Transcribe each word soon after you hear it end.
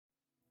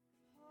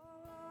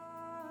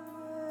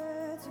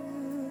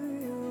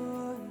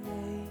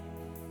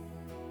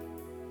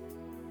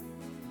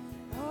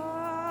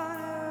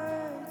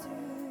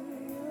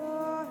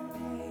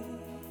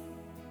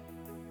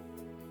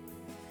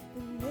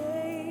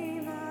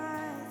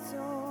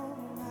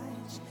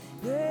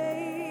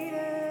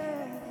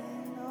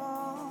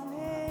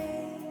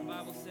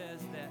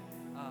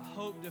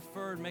Hope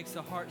deferred makes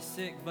the heart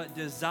sick, but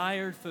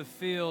desired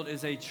fulfilled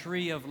is a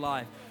tree of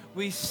life.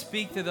 We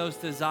speak to those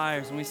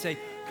desires and we say,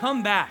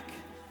 come back.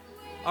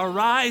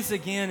 Arise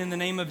again in the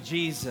name of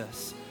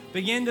Jesus.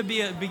 Begin to be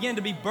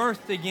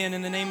birthed again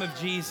in the name of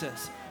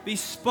Jesus. Be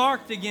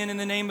sparked again in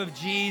the name of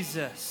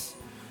Jesus.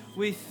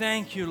 We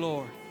thank you,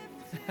 Lord.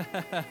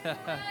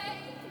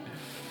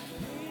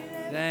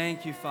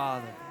 Thank you,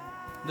 Father.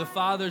 The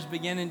Father's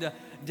beginning to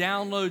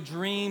download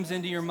dreams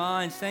into your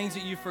minds, things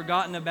that you've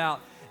forgotten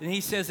about. And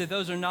He says that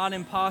those are not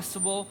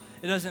impossible.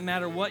 It doesn't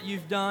matter what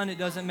you've done. It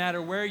doesn't matter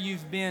where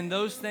you've been.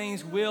 Those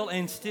things will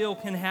and still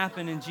can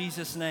happen in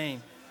Jesus'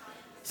 name.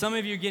 Some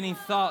of you are getting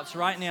thoughts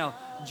right now,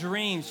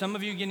 dreams. Some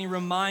of you are getting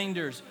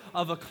reminders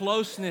of a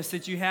closeness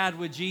that you had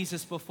with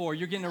Jesus before.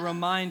 You're getting a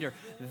reminder.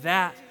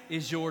 That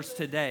is yours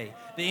today.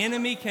 The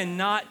enemy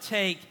cannot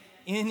take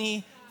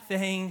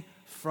anything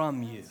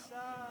from you.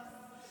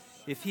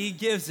 If he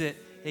gives it,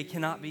 it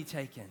cannot be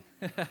taken.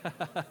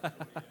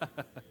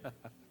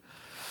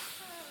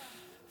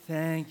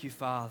 Thank you,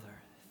 Father.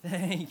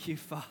 Thank you,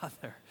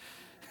 Father.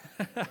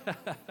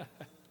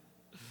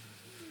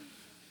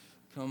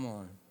 Come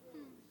on.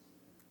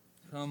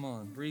 Come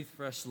on. Breathe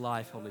fresh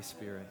life, Holy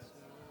Spirit.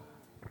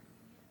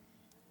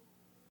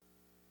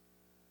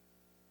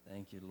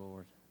 Thank you,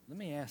 Lord. Let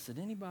me ask, did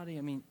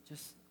anybody,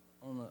 just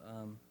on the,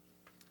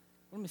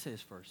 let me say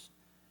this first.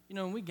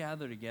 When we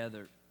gather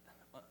together,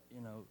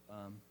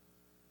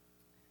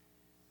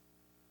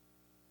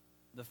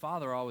 the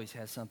Father always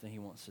has something He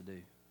wants to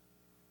do.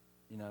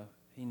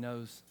 He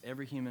knows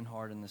every human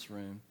heart in this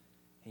room.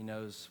 He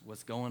knows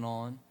what's going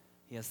on.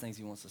 He has things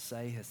He wants to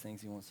say. He has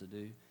things He wants to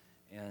do.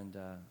 And,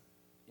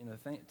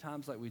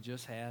 times like we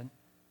just had,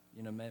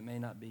 may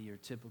not be your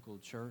typical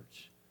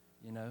church,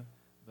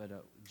 but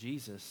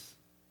Jesus,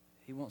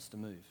 He wants to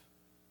move.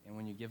 And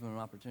when you give Him an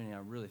opportunity, I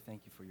really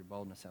thank you for your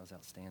boldness. That was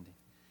outstanding.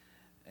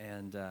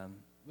 And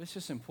it's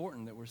just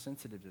important that we're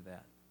sensitive to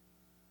that.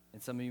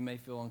 And some of you may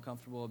feel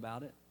uncomfortable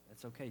about it.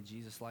 It's okay.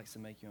 Jesus likes to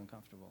make you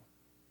uncomfortable.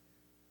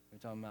 We're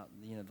talking about,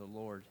 the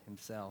Lord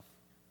Himself.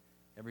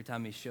 Every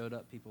time He showed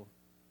up, people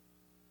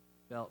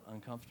felt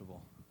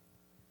uncomfortable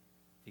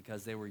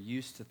because they were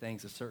used to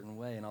things a certain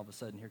way, and all of a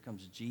sudden, here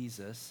comes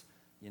Jesus.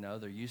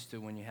 They're used to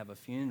when you have a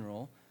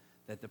funeral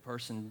that the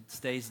person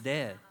stays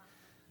dead,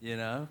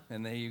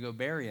 and then you go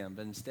bury him.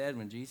 But instead,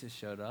 when Jesus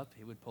showed up,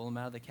 He would pull him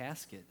out of the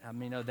casket. How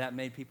many know that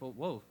made people,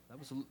 whoa,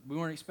 we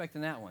weren't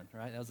expecting that one,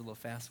 right? That was a little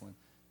fast one.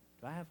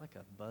 Do I have like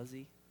a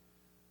buzzy?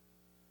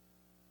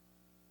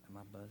 Am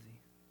I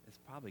buzzy? It's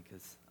probably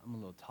because I'm a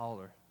little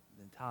taller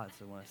than Todd,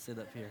 so when I sit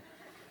up here,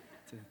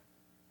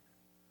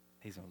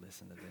 he's going to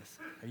listen to this.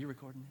 Are you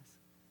recording this?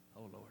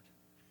 Oh, Lord.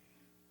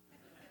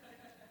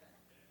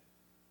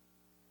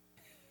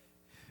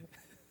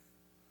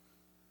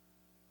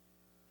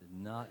 Did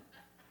not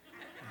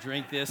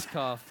drink this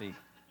coffee.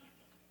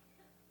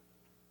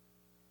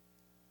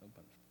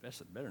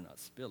 Better not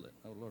spill it.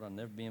 Oh, Lord, I'll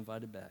never be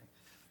invited back.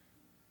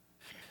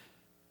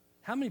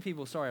 How many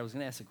people, sorry, I was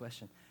going to ask a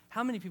question.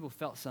 How many people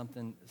felt some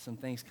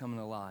things coming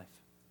alive?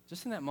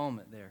 Just in that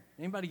moment there.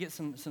 Anybody get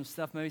some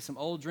stuff, maybe some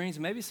old dreams,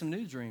 maybe some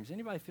new dreams?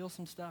 Anybody feel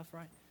some stuff,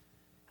 right?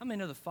 How many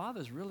know the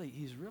Father's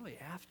He's really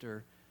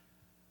after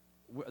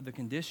the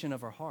condition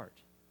of our heart,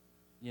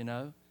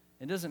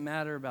 It doesn't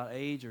matter about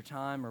age or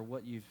time or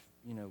what you've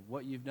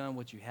done,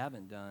 what you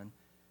haven't done.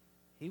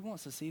 He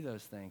wants to see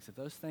those things. If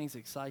those things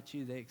excite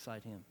you, they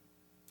excite Him.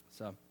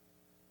 So,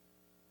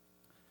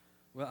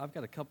 well, I've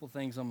got a couple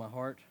things on my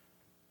heart.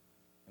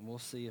 And we'll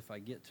see if I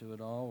get to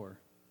it all or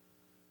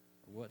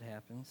what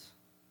happens.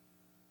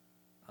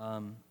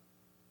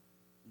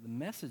 The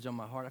message on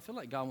my heart, I feel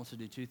like God wants to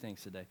do two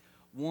things today.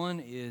 One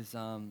is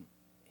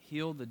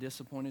heal the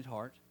disappointed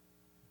heart.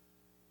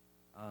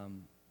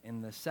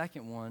 And the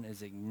second one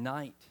is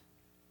ignite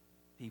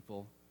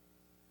people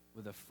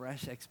with a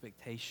fresh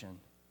expectation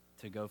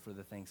to go for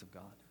the things of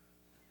God.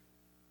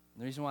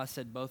 And the reason why I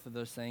said both of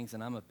those things,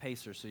 and I'm a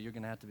pacer, so you're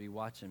going to have to be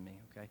watching me,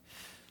 okay,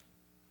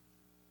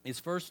 is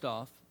first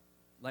off,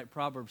 like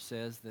Proverbs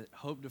says, that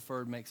hope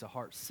deferred makes a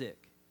heart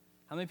sick.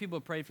 How many people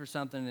have prayed for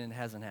something and it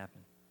hasn't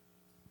happened?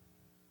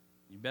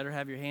 You better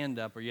have your hand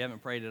up or you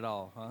haven't prayed at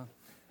all, huh?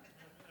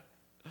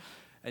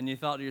 And you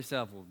thought to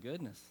yourself, well,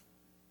 goodness,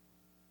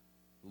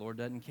 the Lord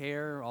doesn't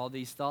care. All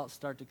these thoughts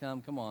start to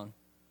come. Come on.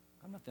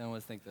 I'm not the only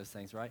one to think those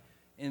things, right?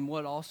 And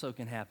what also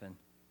can happen,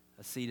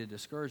 a seed of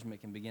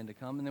discouragement can begin to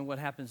come. And then what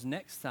happens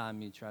next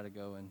time you try to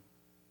go and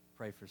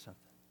pray for something?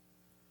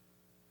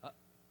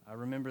 I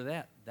remember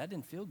that. That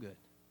didn't feel good.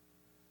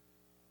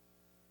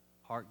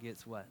 Heart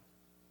gets what?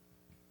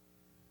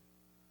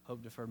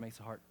 Hope deferred makes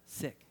the heart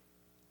sick,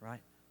 right?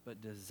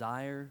 But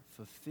desire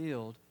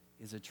fulfilled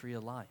is a tree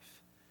of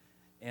life.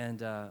 And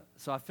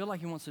so I feel like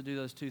he wants to do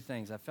those two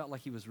things. I felt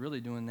like he was really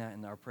doing that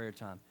in our prayer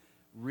time.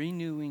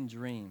 Renewing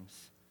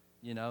dreams,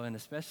 and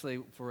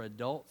especially for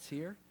adults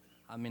here.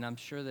 I mean, I'm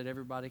sure that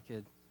everybody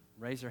could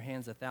raise their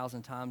hands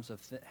 1,000 times.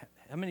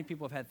 How many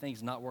people have had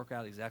things not work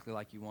out exactly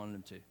like you wanted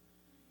them to?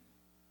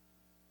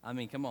 I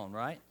mean, come on,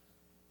 right?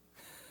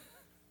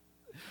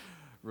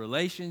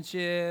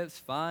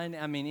 Relationships,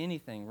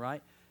 anything,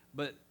 right?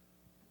 But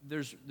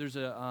there's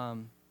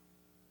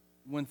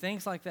when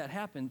things like that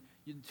happen,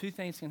 two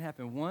things can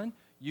happen. One,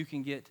 you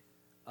can get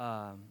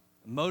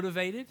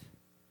motivated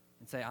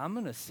and say, I'm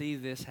going to see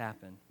this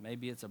happen.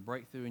 Maybe it's a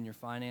breakthrough in your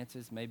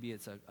finances. Maybe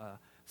it's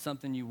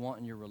something you want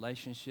in your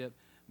relationship.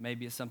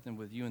 Maybe it's something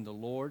with you and the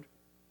Lord.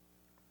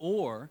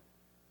 Or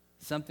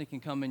something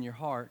can come in your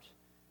heart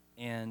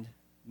and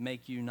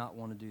make you not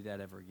want to do that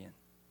ever again.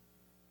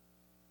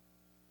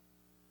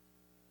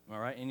 All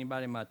right?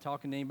 Anybody, am I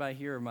talking to anybody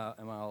here, or am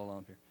I all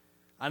alone here?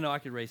 I know I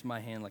could raise my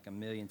hand like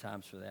 1,000,000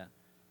 times for that.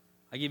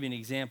 I'll give you an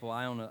example.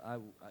 I'm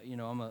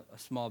a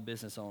small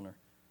business owner,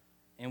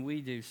 and we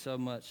do so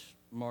much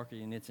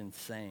marketing, it's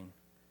insane.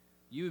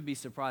 You would be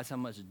surprised how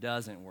much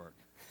doesn't work.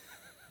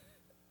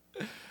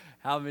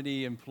 How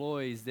many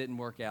employees didn't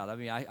work out. I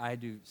mean, I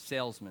do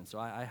salesmen, so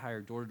I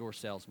hire door-to-door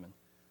salesmen.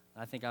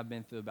 I think I've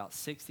been through about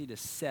 60 to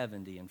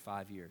 70 in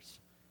 5 years.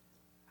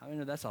 How many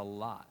know that's a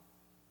lot?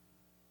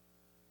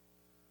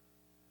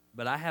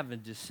 But I have a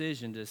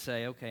decision to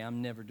say, okay,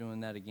 I'm never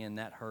doing that again.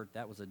 That hurt.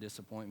 That was a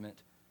disappointment.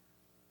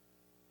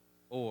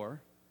 Or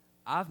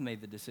I've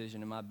made the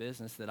decision in my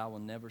business that I will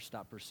never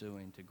stop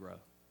pursuing to grow.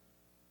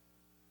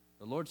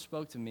 The Lord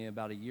spoke to me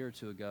about a year or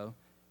two ago,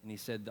 and he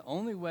said, the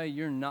only way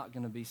you're not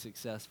going to be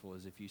successful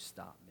is if you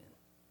stop, Ben.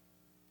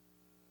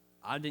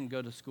 I didn't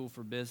go to school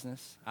for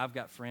business. I've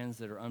got friends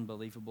that are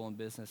unbelievable in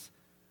business.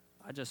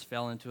 I just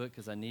fell into it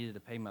because I needed to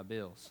pay my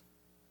bills.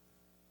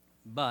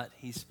 But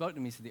he spoke to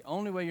me and said, the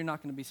only way you're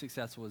not going to be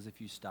successful is if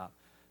you stop.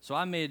 So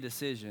I made a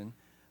decision,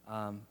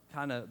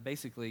 kind of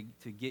basically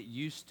to get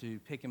used to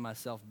picking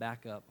myself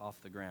back up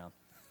off the ground.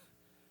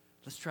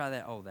 Let's try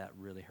that. Oh, that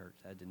really hurt.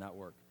 That did not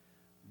work.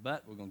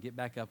 But we're going to get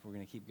back up. We're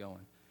going to keep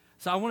going.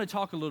 So I want to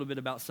talk a little bit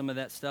about some of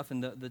that stuff.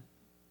 And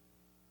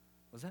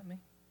was that me?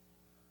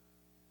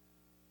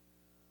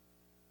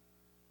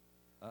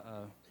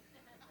 Uh-oh.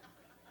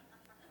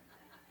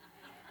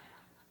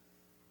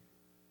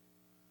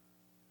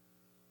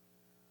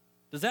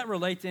 Does that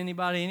relate to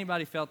anybody?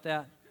 Anybody felt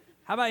that?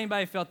 How about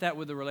anybody felt that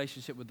with the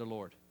relationship with the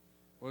Lord?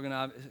 We're going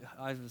to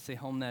obviously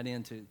home that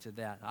into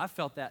that. I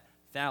felt that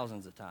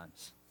thousands of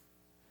times.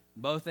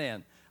 Both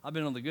ends. I've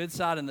been on the good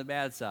side and the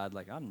bad side.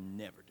 Like, I'm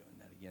never doing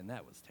that again.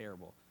 That was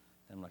terrible.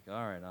 And I'm like, all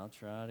right, I'll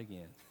try it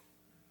again.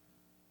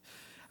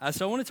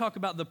 So I want to talk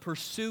about the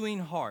pursuing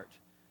heart.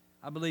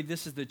 I believe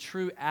this is the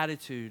true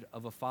attitude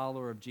of a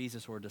follower of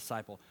Jesus or a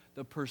disciple.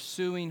 The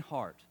pursuing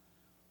heart.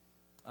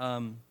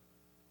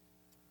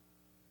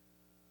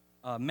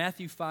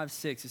 Matthew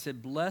 5:6, it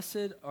said,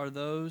 blessed are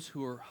those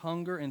who are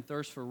hunger and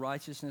thirst for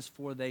righteousness,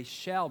 for they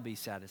shall be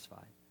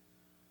satisfied.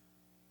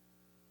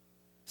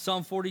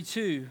 Psalm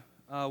 42,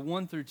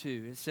 1 through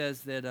 2, it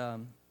says that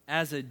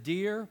as a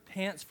deer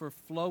pants for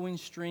flowing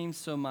streams,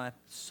 so my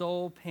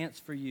soul pants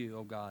for you,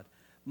 O God.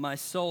 My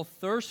soul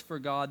thirsts for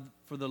God,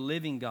 for the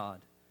living God.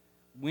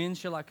 When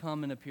shall I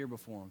come and appear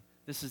before him?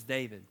 This is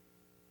David.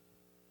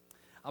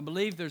 I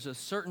believe there's a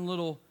certain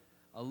little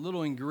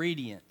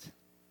ingredient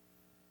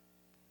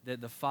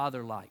that the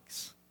Father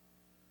likes.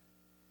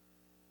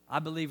 I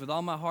believe with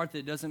all my heart that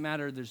it doesn't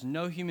matter. There's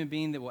no human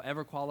being that will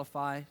ever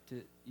qualify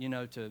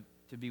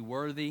to be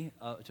worthy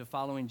to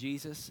following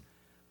Jesus.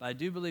 But I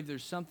do believe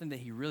there's something that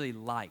he really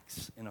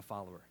likes in a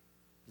follower.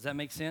 Does that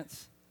make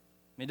sense?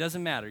 I mean, it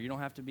doesn't matter. You don't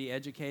have to be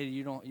educated.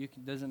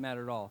 It doesn't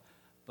matter at all.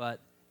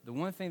 But the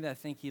one thing that I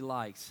think he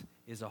likes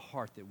is a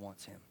heart that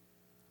wants him.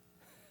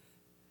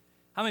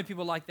 How many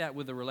people like that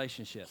with a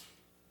relationship?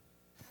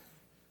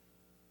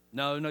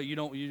 No, you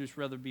don't. You just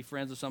rather be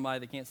friends with somebody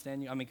that can't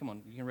stand you? I mean, come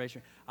on, you can raise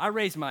your hand. I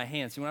raise my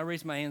hand. See, when I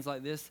raise my hands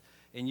like this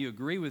and you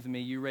agree with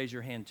me, you raise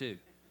your hand too.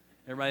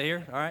 Everybody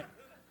here? All right?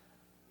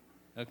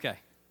 Okay.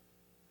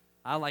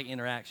 I like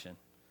interaction.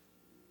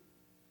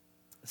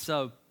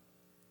 So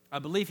I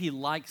believe he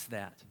likes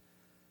that.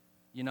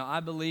 I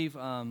believe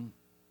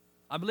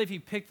he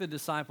picked the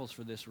disciples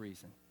for this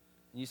reason.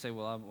 And you say,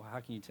 well, how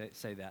can you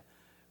say that?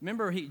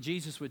 Remember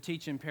Jesus would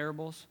teach in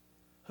parables?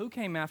 Who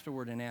came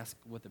afterward and asked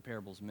what the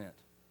parables meant?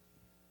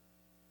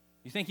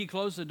 You think he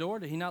closed the door?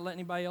 Did he not let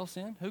anybody else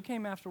in? Who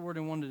came afterward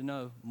and wanted to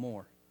know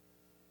more?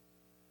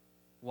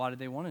 Why did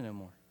they want to know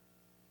more?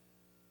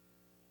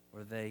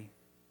 Were they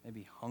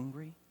maybe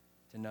hungry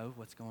to know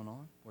what's going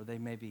on? Were they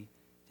maybe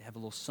to have a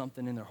little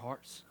something in their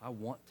hearts? I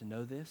want to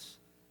know this,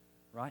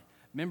 right?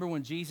 Remember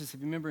when Jesus,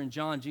 if you remember in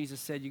John, Jesus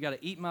said, you got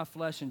to eat my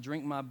flesh and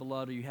drink my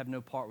blood or you have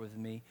no part with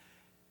me.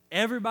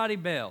 Everybody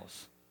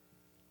bails.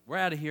 We're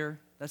out of here.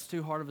 That's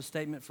too hard of a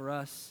statement for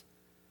us.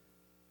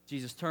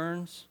 Jesus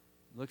turns,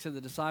 looks at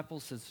the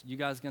disciples, says, you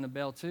guys going to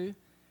bail too?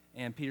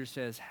 And Peter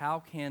says, how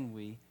can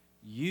we?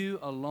 You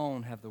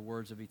alone have the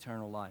words of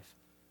eternal life.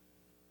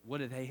 what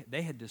did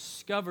they had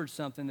discovered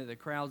something that the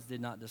crowds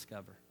did not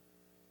discover.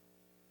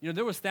 You know,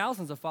 there was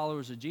thousands of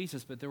followers of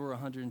Jesus, but there were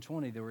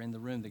 120 that were in the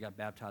room that got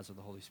baptized with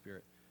the Holy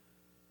Spirit.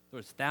 There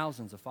was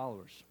thousands of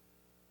followers.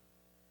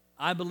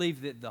 I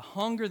believe that the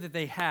hunger that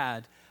they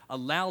had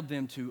allowed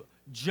them to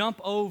jump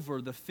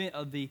over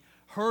the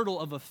hurdle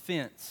of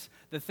offense,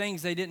 the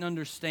things they didn't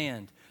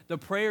understand, the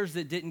prayers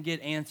that didn't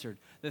get answered,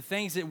 the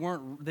things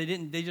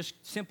that they just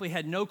simply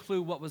had no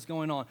clue what was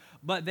going on.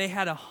 But they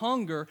had a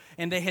hunger,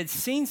 and they had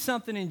seen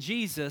something in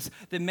Jesus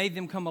that made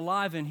them come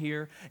alive in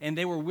here, and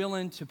they were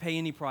willing to pay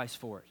any price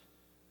for it.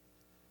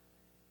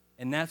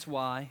 And that's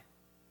why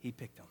he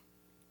picked them.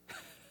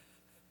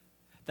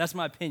 That's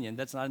my opinion.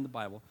 That's not in the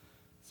Bible.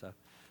 So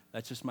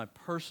that's just my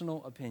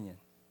personal opinion.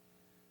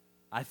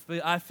 I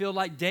feel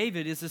like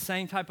David is the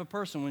same type of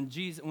person.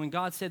 When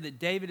God said that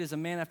David is a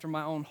man after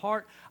my own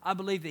heart, I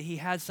believe that he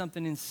had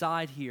something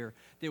inside here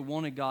that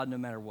wanted God no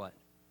matter what.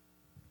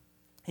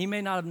 He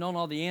may not have known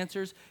all the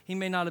answers. He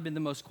may not have been the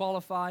most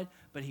qualified,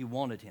 but he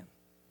wanted him.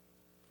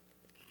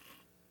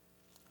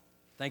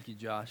 Thank you,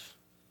 Josh.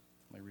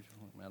 I'm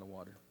out of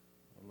water.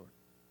 Oh, Lord.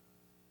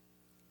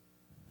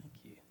 Thank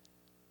you.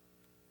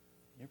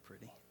 You're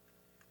pretty.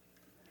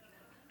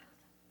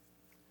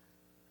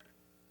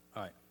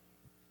 All right.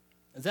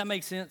 Does that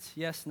make sense?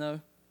 Yes, no,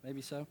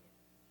 maybe so?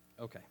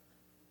 Okay.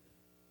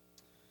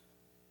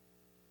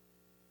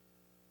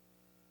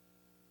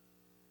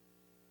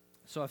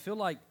 So I feel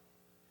like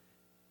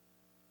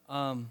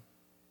God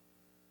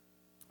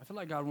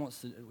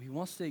wants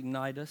to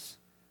ignite us,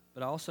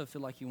 but I also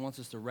feel like he wants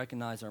us to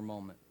recognize our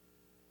moment.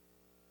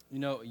 You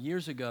know,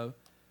 years ago,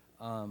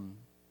 I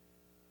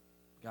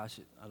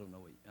don't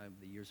know,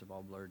 the years have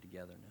all blurred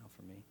together now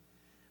for me,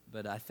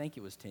 but I think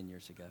it was 10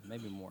 years ago,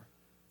 maybe more.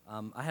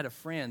 I had a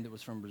friend that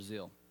was from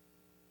Brazil,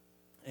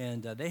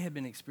 and they had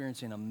been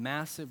experiencing a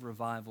massive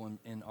revival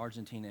in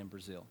Argentina and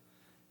Brazil.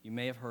 You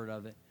may have heard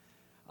of it,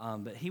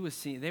 but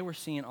they were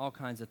seeing all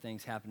kinds of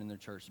things happen in their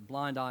church.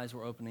 Blind eyes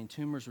were opening,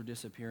 tumors were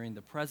disappearing,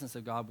 the presence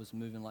of God was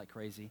moving like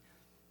crazy,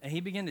 and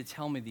he began to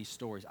tell me these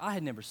stories. I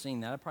had never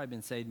seen that. I'd probably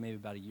been saved maybe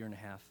about a year and a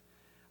half,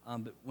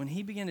 but when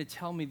he began to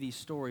tell me these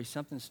stories,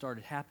 something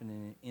started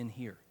happening in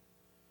here.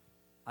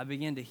 I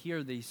began to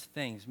hear these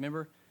things.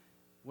 Remember,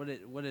 I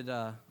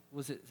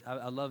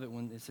love it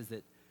when it says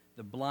that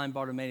the blind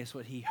Bartimaeus,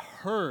 what he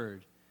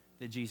heard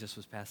that Jesus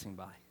was passing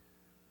by.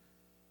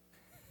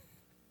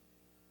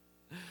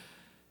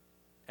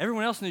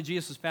 Everyone else knew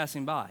Jesus was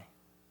passing by.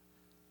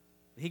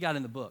 But he got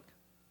in the book.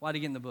 Why did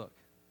he get in the book?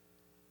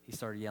 He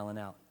started yelling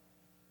out,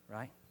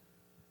 right?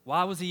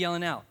 Why was he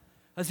yelling out?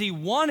 Because he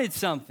wanted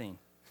something.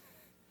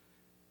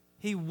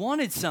 He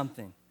wanted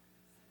something.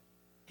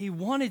 He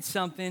wanted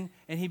something,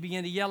 and he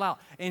began to yell out.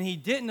 And he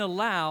didn't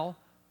allow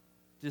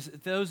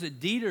just those that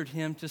deterred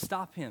him to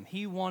stop him.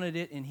 He wanted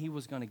it, and he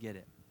was going to get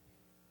it.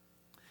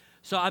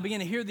 So I began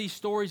to hear these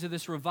stories of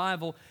this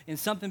revival, and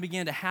something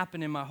began to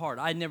happen in my heart.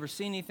 I had never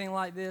seen anything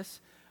like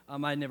this. I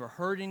had never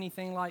heard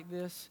anything like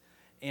this.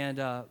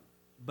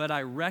 But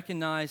I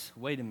recognized,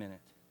 wait a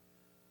minute.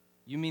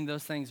 You mean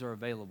those things are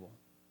available?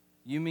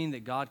 You mean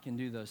that God can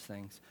do those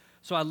things?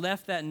 So I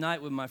left that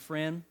night with my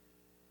friend,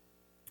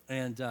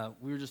 and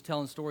we were just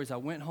telling stories. I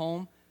went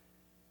home,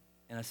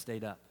 and I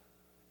stayed up.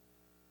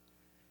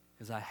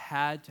 Because I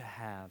had to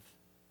have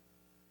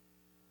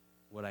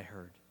what I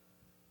heard.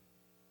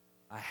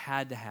 I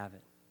had to have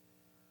it.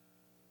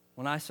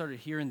 When I started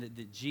hearing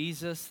that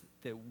Jesus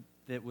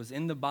that was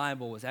in the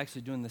Bible was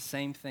actually doing the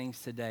same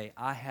things today,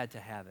 I had to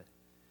have it.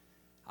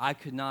 I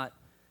could not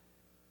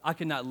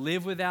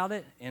live without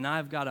it, and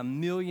I've got a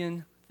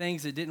million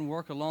things that didn't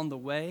work along the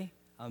way.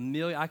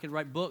 I could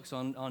write books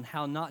on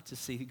how not to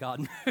see God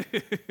move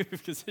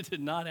because it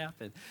did not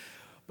happen.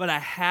 But I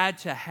had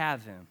to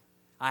have him.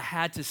 I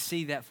had to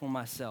see that for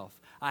myself.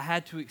 I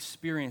had to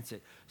experience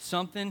it.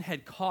 Something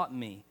had caught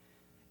me,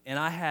 and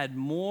I had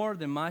more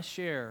than my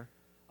share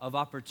of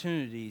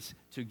opportunities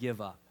to give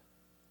up.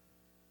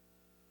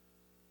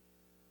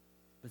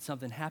 But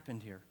something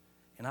happened here,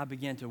 and I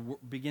began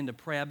to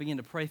pray. I began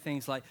to pray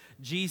things like,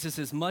 Jesus,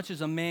 as much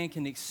as a man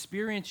can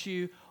experience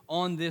you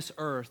on this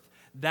earth,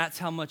 that's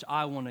how much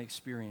I want to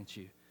experience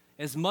you.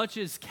 As much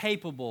as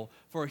capable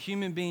for a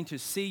human being to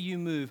see you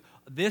move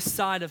this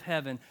side of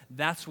heaven,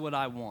 that's what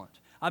I want.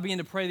 I began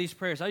to pray these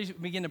prayers. I used to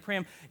begin to pray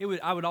them.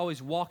 I would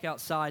always walk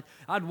outside.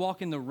 I'd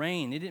walk in the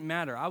rain. It didn't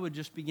matter. I would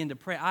just begin to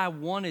pray. I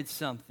wanted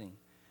something.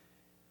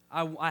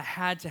 I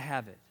had to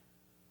have it.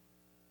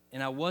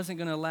 And I wasn't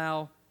going to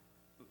allow,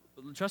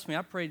 trust me,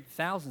 I prayed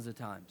thousands of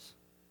times,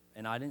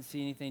 and I didn't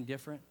see anything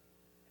different.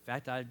 In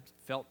fact, I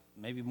felt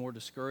maybe more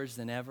discouraged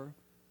than ever.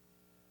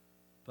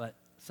 But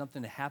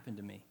something had happened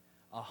to me.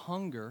 A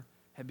hunger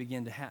had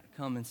begun to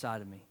come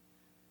inside of me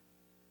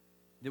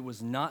that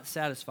was not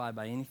satisfied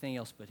by anything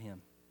else but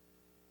him.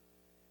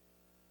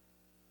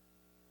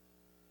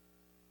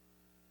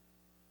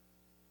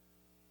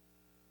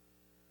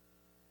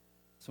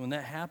 So when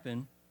that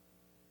happened,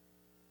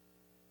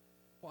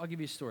 well, I'll give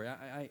you a story.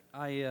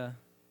 I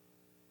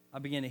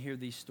began to hear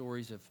these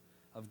stories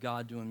of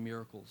God doing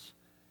miracles.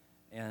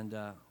 And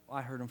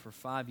I heard him for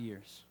 5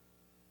 years.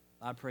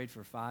 I prayed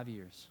for 5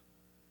 years.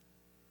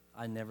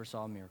 I never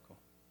saw a miracle.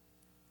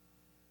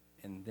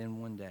 And then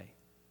one day,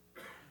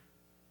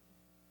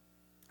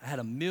 I had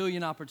a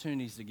million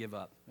opportunities to give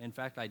up. In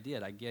fact, I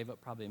did. I gave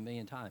up probably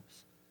 1,000,000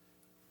 times.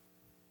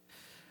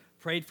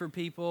 Prayed for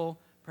people,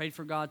 prayed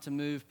for God to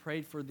move,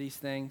 prayed for these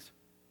things.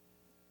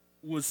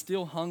 Was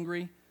still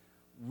hungry,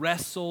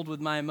 wrestled with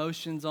my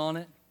emotions on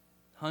it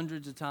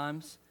hundreds of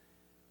times.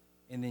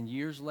 And then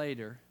years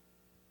later,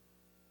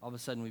 all of a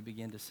sudden we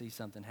began to see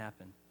something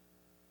happen.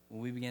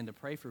 When we began to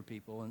pray for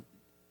people, and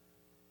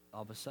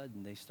all of a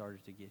sudden they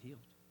started to get healed.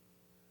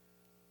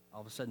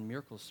 All of a sudden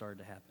miracles started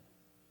to happen.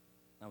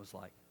 I was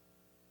like,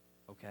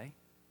 okay,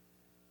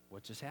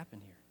 what just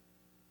happened here?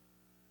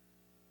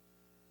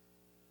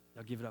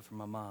 Y'all give it up for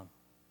my mom.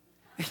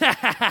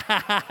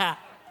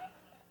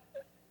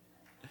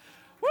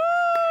 Woo!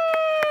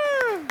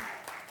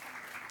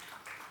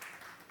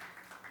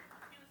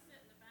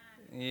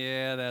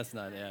 Yeah, that's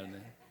not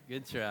happening.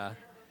 Good try.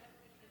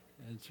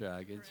 Good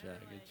try, good try,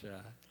 good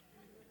try.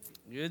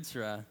 Good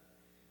try.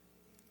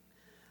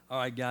 All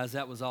right, guys,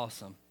 that was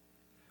awesome.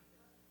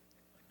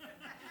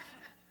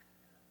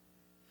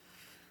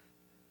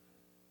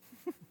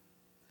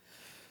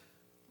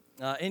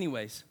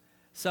 Anyways,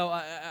 so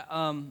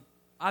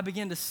I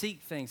began to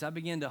seek things. I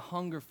began to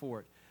hunger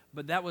for it.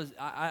 But that was,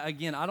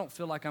 again, I don't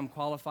feel like I'm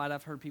qualified.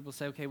 I've heard people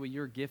say, okay, well,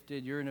 you're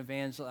gifted, you're an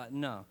evangelist.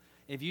 No.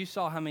 If you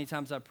saw how many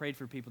times I prayed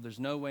for people, there's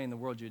no way in the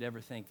world you'd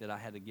ever think that I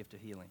had a gift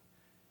of healing.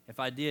 If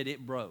I did,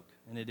 it broke,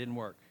 and it didn't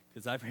work,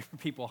 because I prayed for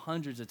people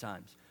hundreds of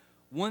times.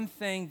 One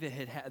thing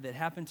that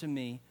happened to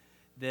me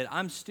that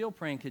I'm still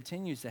praying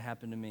continues to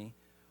happen to me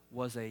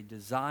was a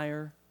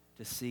desire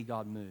to see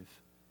God move.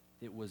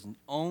 It was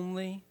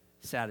only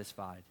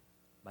satisfied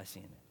by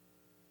seeing it.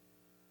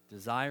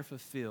 Desire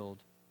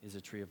fulfilled is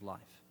a tree of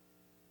life.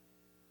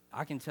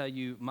 I can tell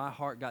you my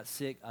heart got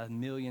sick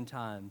 1,000,000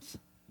 times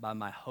by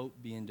my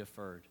hope being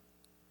deferred.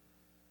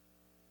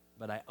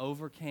 But I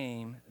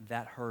overcame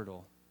that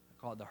hurdle. I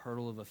call it the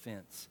hurdle of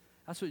offense.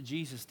 That's what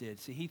Jesus did.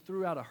 See, he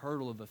threw out a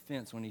hurdle of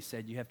offense when he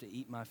said, you have to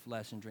eat my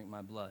flesh and drink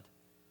my blood.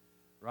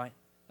 Right?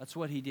 That's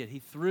what he did. He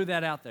threw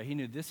that out there. He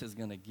knew this is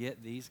going to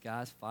get these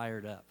guys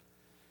fired up.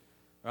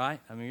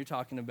 Right? I mean, you're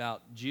talking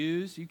about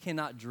Jews. You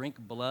cannot drink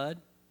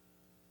blood.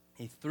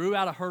 He threw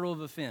out a hurdle of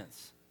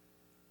offense.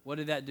 What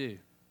did that do?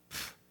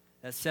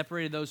 That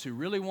separated those who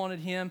really wanted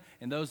him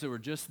and those that were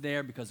just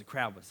there because the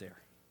crowd was there.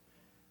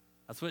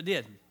 That's what it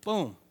did.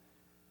 Boom.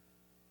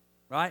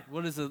 Right?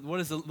 What is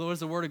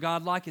the word of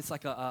God like? It's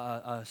like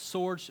a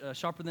sword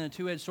sharper than a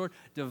two-edged sword,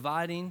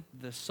 dividing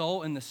the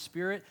soul and the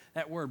spirit.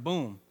 That word,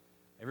 boom.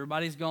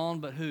 Everybody's gone,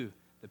 but who?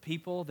 The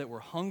people that were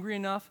hungry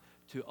enough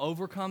to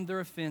overcome their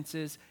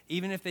offenses,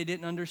 even if they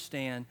didn't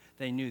understand,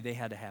 they knew they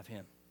had to have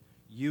him.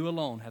 You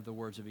alone have the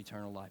words of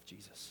eternal life,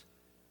 Jesus.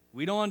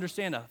 We don't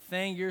understand a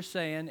thing you're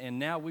saying, and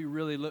now we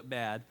really look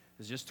bad.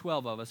 There's just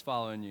 12 of us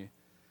following you.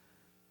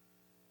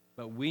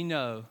 But we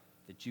know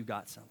that you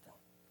got something.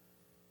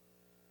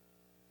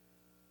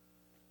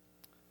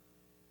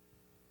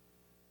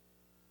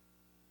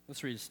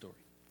 Let's read a story.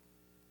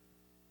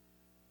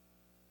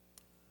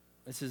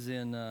 This is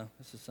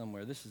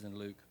somewhere. This is in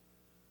Luke.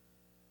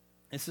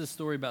 This is a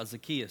story about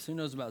Zacchaeus. Who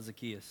knows about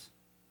Zacchaeus?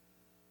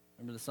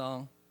 Remember the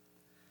song?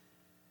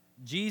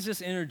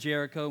 Jesus entered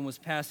Jericho and was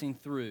passing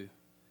through.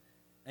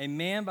 A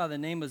man by the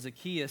name of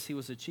Zacchaeus, he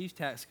was a chief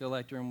tax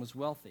collector and was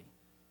wealthy.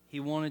 He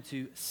wanted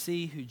to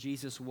see who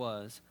Jesus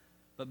was,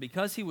 but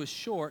because he was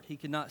short, he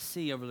could not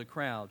see over the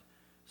crowd.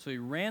 So he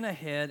ran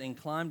ahead and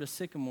climbed a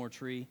sycamore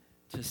tree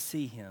to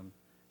see him,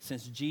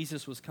 since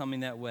Jesus was coming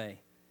that way.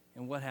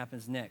 And what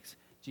happens next?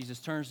 Jesus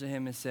turns to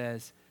him and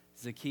says,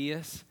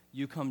 Zacchaeus,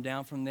 you come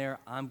down from there.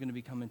 I'm going to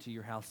be coming to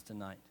your house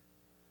tonight.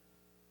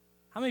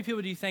 How many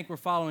people do you think were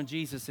following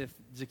Jesus if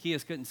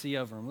Zacchaeus couldn't see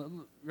over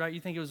him? Right?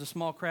 You think it was a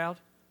small crowd?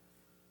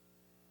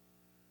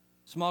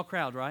 Small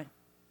crowd, right?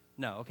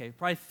 No, okay.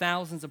 Probably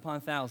thousands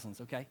upon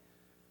thousands, okay?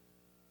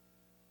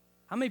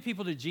 How many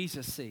people did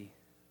Jesus see?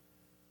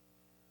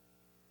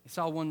 He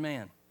saw one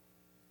man.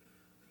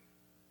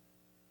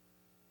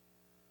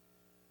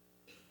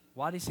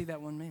 Why did he see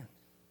that one man?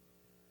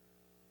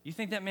 You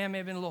think that man may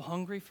have been a little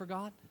hungry for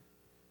God?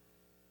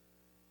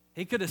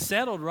 He could have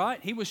settled, right?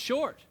 He was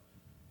short.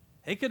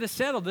 He could have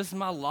settled, this is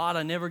my lot,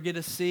 I never get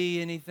to see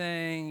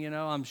anything,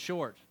 I'm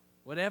short,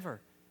 whatever.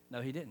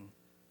 No, he didn't.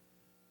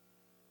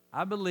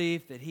 I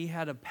believe that he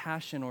had a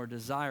passion or a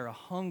desire, a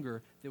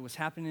hunger that was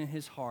happening in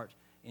his heart,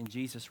 and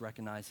Jesus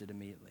recognized it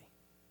immediately.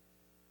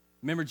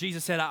 Remember,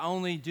 Jesus said, I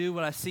only do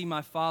what I see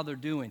my Father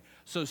doing.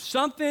 So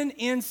something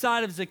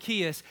inside of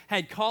Zacchaeus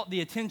had caught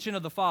the attention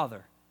of the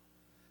Father.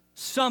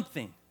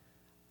 Something.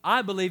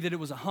 I believe that it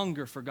was a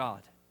hunger for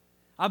God.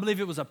 I believe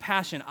it was a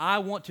passion. I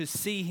want to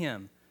see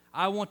him.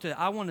 I want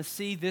to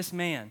see this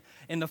man.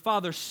 And the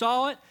Father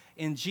saw it,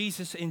 and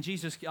Jesus,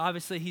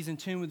 obviously he's in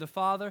tune with the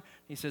Father.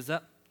 He says,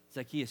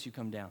 Zacchaeus, you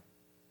come down.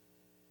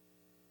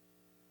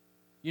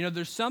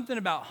 There's something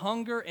about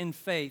hunger and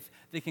faith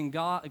that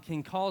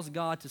can cause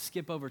God to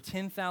skip over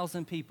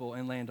 10,000 people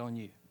and land on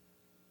you.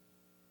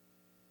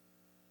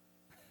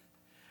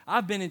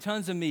 I've been in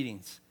tons of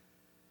meetings,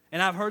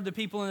 and I've heard the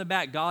people in the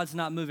back, God's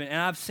not moving. And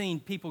I've seen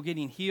people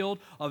getting healed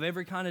of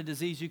every kind of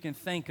disease you can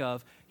think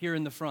of here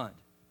in the front.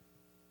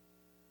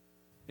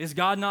 Is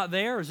God not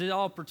there? Is it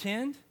all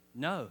pretend?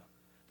 No.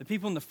 The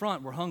people in the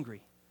front were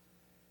hungry.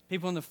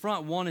 People in the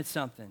front wanted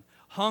something.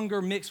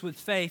 Hunger mixed with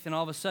faith, and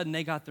all of a sudden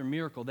they got their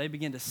miracle. They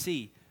began to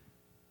see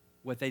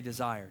what they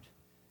desired.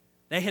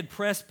 They had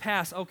pressed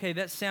past, okay,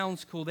 that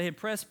sounds cool. They had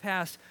pressed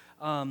past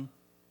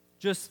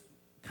just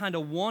kind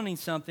of wanting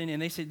something,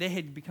 and they said they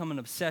had become an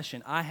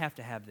obsession. I have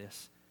to have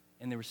this,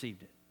 and they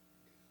received it.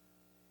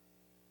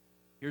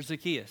 Here's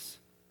Zacchaeus.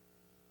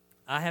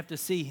 I have to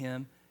see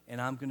him,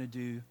 and I'm going to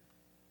do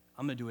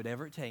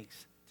whatever it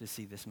takes to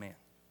see this man.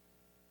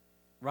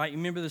 Right? You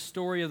remember the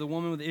story of the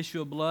woman with the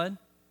issue of blood?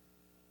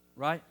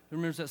 Right? Who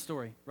remembers that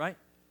story? Right?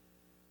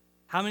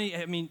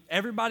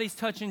 Everybody's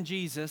touching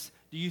Jesus.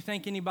 Do you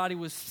think anybody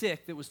was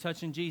sick that was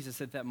touching Jesus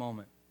at that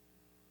moment?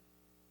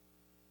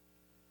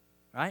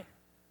 Right?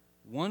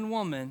 One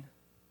woman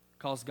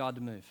caused God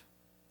to move.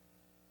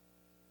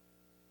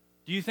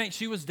 Do you think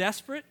she was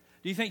desperate?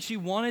 Do you think she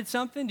wanted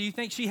something? Do you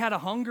think she had a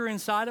hunger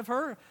inside of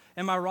her?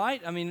 Am I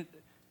right?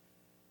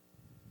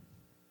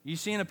 You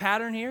seeing a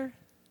pattern here?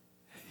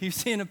 You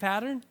seeing a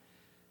pattern?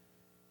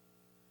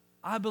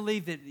 I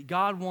believe that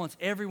God wants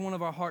every one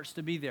of our hearts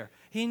to be there.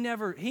 He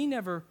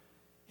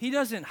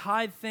doesn't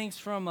hide things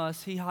from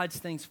us. He hides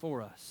things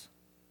for us.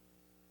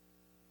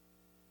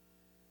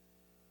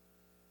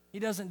 He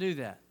doesn't do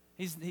that.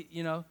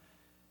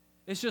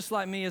 It's just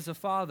like me as a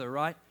father,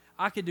 right?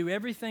 I could do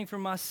everything for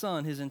my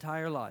son his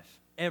entire life.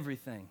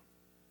 Everything.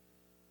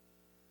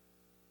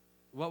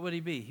 What would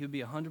he be? He would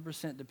be 100%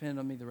 dependent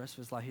on me the rest of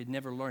his life. He'd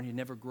never learn. He'd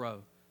never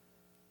grow.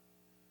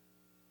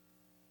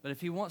 But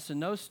if he wants to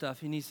know stuff,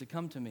 he needs to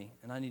come to me,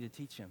 and I need to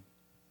teach him.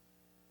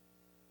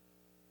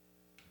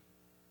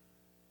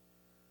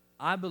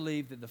 I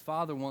believe that the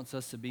Father wants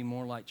us to be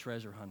more like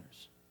treasure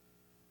hunters.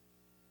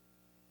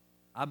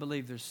 I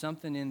believe there's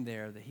something in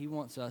there that he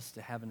wants us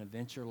to have an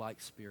adventure-like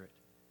spirit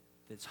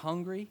that's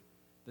hungry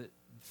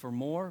for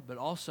more, but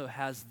also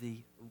has the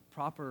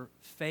proper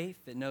faith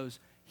that knows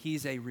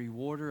he's a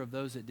rewarder of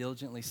those that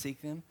diligently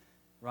seek them,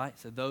 right?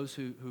 So those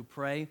who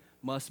pray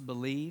must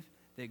believe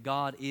that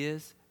God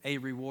is a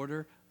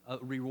rewarder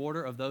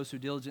of those who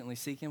diligently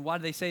seek him. Why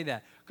do they say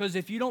that? Because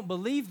if you don't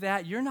believe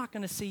that, you're not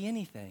going to see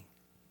anything.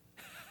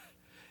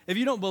 If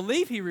you don't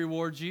believe he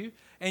rewards you,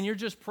 and you're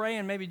just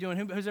praying, maybe doing,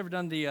 who's ever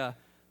done the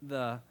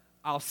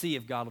I'll see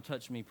if God will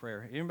touch me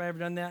prayer? Anybody ever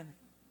done that?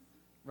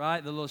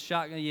 Right? The little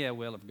shotgun, yeah,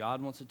 well, if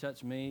God wants to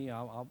touch me,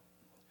 all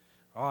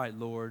right,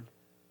 Lord,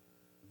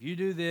 if you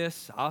do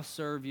this, I'll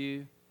serve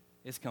you.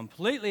 It's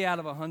completely out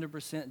of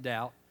 100%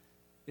 doubt.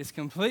 It's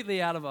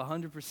completely out of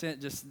 100%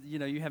 just,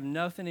 you have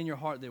nothing in your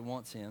heart that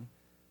wants him.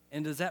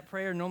 And does that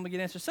prayer normally get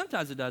answered?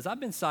 Sometimes it does. I've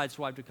been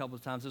sideswiped a couple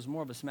of times. It was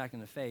more of a smack in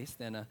the face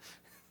than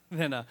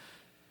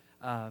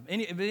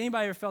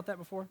anybody ever felt that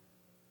before?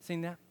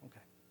 Seen that?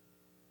 Okay.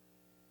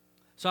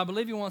 So I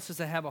believe he wants us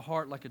to have a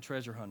heart like a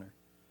treasure hunter.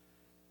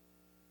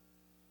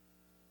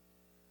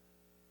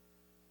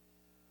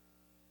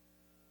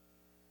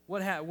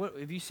 What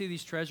if you see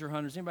these treasure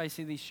hunters? Anybody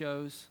see these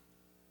shows?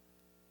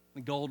 The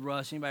Gold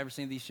Rush. Anybody ever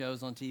seen these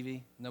shows on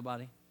TV?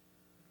 Nobody?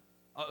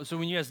 Oh, so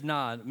when you guys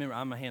nod, remember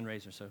I'm a hand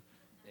raiser, so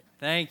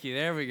thank you.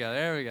 There we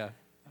go.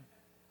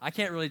 I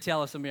can't really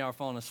tell if some of y'all are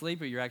falling asleep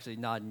or you're actually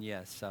nodding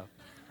yes. So,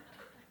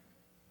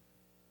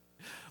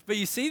 but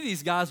you see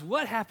these guys.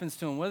 What happens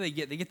to them? What do they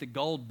get? They get the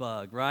gold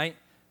bug, right?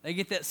 They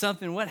get that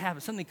something. What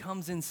happens? Something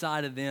comes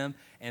inside of them,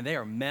 and they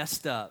are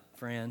messed up,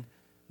 friend.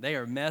 They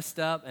are messed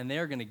up, and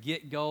they're going to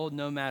get gold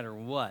no matter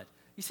what.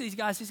 You see these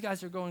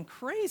guys are going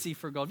crazy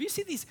for gold. Have you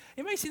seen these?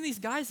 Anybody seen these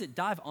guys that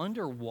dive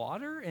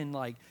underwater and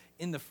like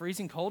in the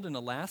freezing cold in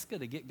Alaska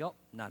to get gold?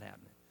 Not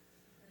happening.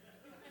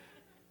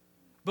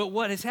 But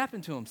what has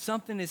happened to them?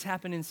 Something has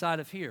happened inside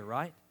of here,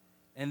 right?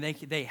 And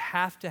they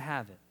have to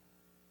have it,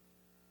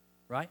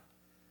 right?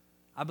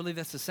 I believe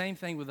that's the same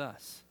thing with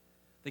us.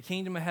 The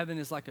kingdom of heaven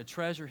is like a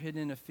treasure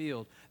hidden in a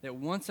field that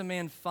once a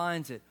man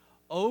finds it,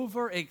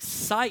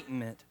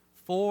 overexcitement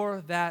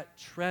for that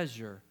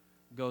treasure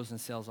goes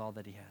and sells all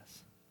that he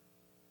has.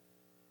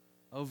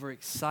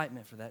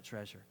 Overexcitement for that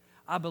treasure.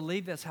 I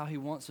believe that's how he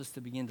wants us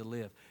to begin to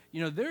live.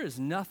 There is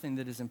nothing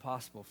that is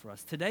impossible for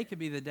us. Today could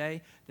be the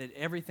day that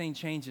everything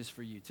changes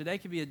for you. Today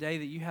could be a day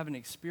that you have an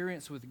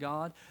experience with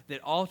God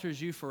that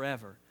alters you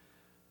forever.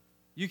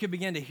 You can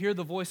begin to hear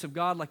the voice of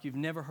God like you've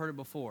never heard it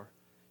before.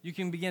 You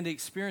can begin to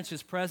experience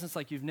his presence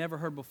like you've never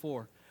heard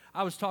before.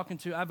 I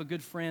have a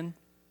good friend.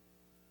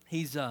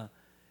 He's a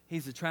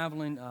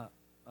traveling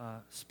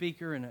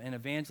speaker and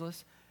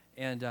evangelist,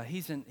 and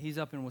he's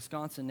up in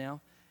Wisconsin now,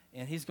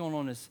 and he's going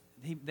on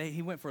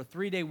he went for a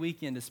 3-day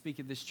weekend to speak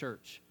at this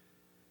church.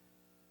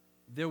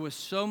 There was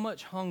so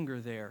much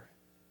hunger there,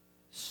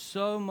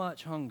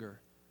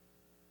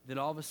 that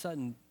all of a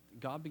sudden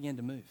God began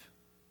to move.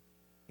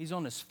 He's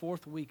on his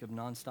 4th week of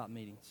nonstop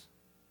meetings.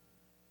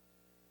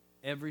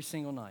 Every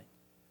single night.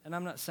 And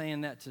I'm not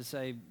saying that to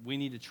say we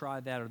need to try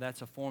that or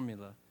that's a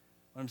formula.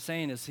 What I'm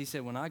saying is, he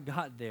said, when I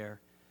got there,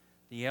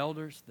 the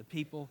elders, the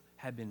people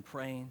had been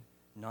praying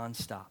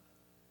nonstop.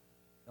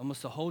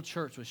 Almost the whole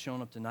church was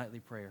showing up to nightly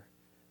prayer.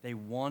 They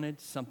wanted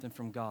something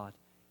from God.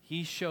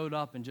 He showed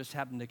up and just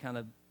happened to kind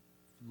of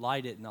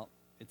light it, and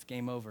it's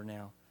game over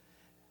now.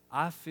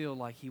 I feel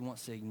like he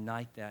wants to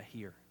ignite that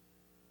here.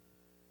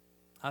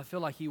 I feel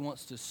like he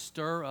wants to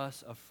stir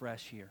us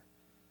afresh here.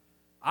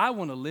 I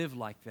want to live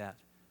like that.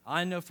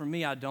 I know for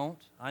me, I don't.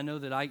 I know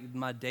that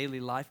my daily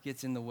life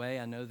gets in the way.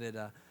 I know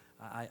that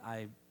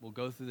I will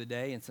go through the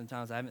day, and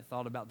sometimes I haven't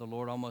thought about the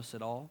Lord almost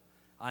at all.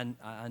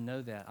 I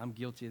know that. I'm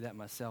guilty of that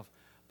myself.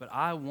 But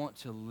I want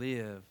to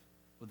live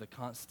with a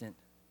constant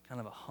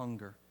kind of a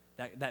hunger,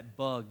 that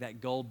bug,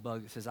 that gold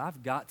bug that says,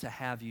 I've got to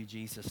have you,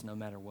 Jesus, no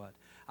matter what.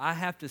 I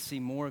have to see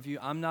more of you.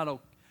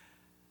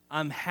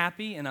 I'm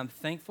happy and I'm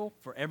thankful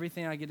for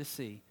everything I get to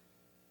see,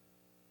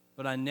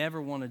 but I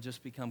never want to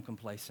just become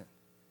complacent.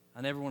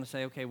 I never want to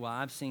say, okay, well,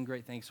 I've seen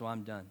great things, so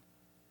I'm done.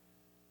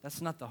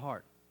 That's not the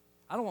heart.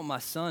 I don't want my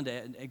son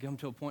to come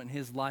to a point in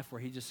his life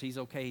where he's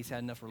okay, he's had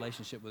enough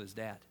relationship with his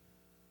dad.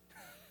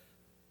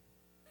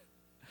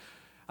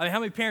 I mean, how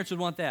many parents would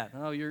want that?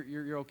 Oh,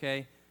 you're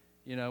okay.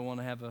 Want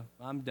to have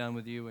I'm done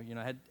with you.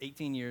 I had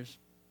 18 years.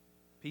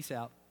 Peace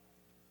out.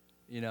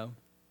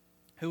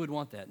 Who would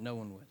want that? No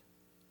one would,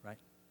 right?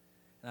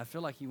 And I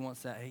feel like he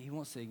wants that. He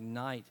wants to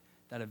ignite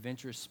that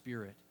adventurous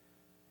spirit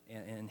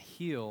and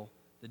heal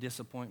the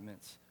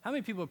disappointments. How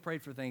many people have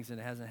prayed for things and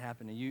it hasn't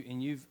happened,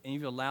 and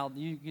you've allowed,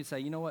 you can say,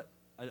 you know what?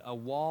 A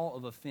wall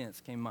of offense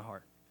came in my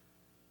heart.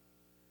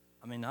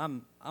 I mean,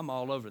 I'm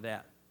all over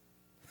that.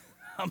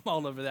 I'm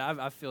all over that.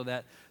 I feel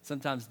that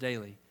sometimes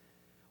daily.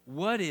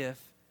 What if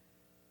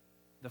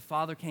the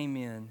Father came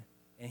in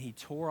and he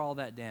tore all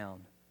that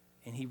down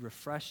and he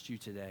refreshed you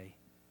today,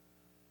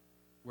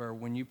 where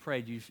when you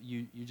prayed,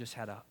 you just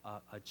had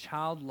a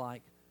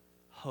childlike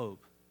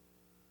hope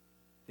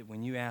that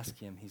when you ask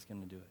him, he's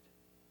going to do it?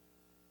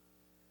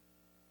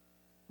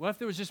 What if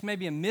there was just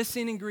maybe a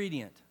missing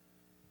ingredient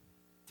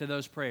to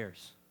those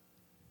prayers?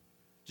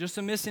 Just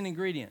a missing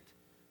ingredient.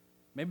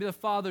 Maybe the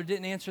Father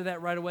didn't answer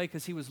that right away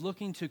because he was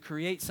looking to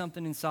create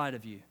something inside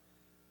of you.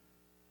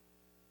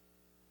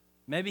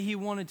 Maybe he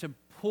wanted to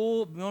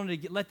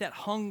let that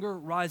hunger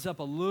rise up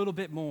a little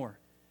bit more.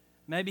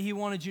 Maybe he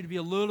wanted you to be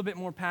a little bit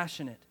more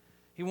passionate.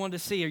 He wanted to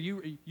see,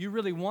 you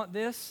really want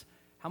this?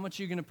 How much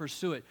are you going to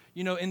pursue it?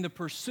 In the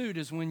pursuit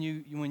is when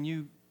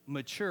you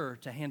mature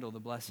to handle the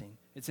blessing.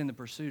 It's in the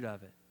pursuit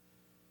of it.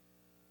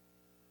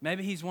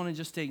 Maybe he's wanting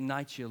just to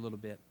ignite you a little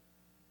bit.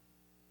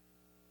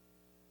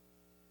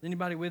 Is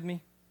anybody with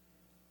me?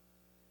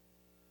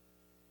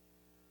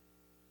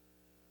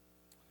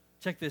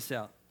 Check this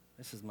out.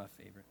 This is my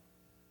favorite.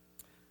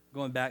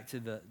 Going back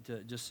to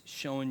just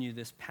showing you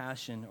this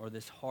passion or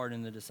this heart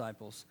in the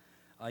disciples.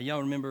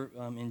 Y'all remember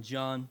in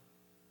John,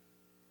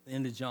 the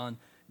end of John,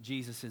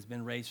 Jesus has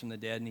been raised from the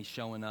dead and he's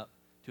showing up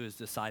to his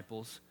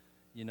disciples,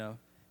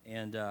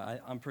 And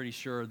I'm pretty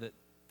sure that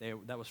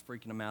that was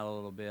freaking them out a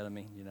little bit.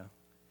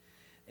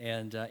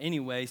 And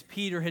anyways,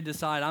 Peter had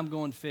decided, I'm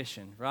going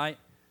fishing, right?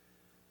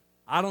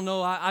 I don't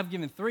know. I've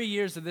given 3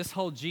 years of this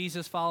whole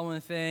Jesus following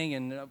thing,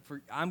 and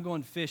I'm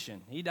going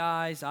fishing. He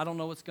dies. I don't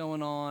know what's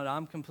going on.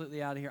 I'm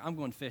completely out of here. I'm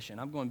going fishing.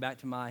 I'm going back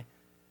to my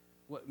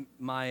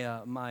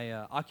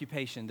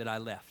occupation that I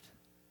left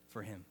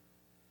for him.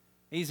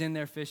 He's in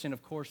there fishing.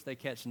 Of course, they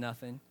catch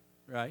nothing,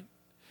 right?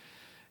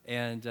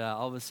 And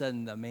all of a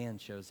sudden, the man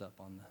shows up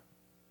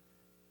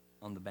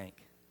on the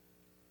bank.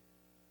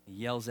 He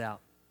yells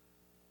out,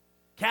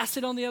 "Cast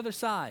it on the other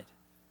side."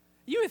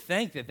 You would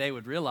think that they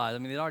would realize.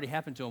 It already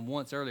happened to them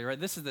once earlier, right?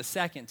 This is the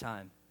second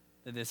time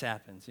that this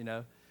happens,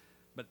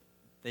 But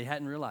they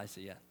hadn't realized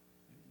it yet,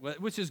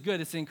 which is good.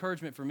 It's an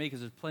encouragement for me because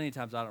there's plenty of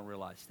times I don't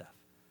realize stuff.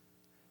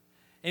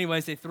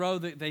 Anyways, they throw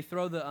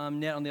the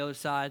net on the other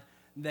side.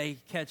 They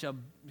catch a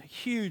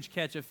huge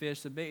catch of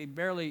fish. They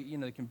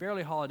can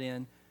barely haul it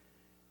in.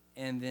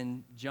 And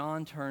then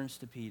John turns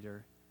to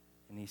Peter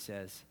and he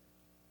says,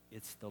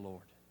 "It's the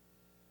Lord."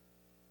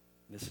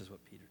 This is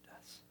what Peter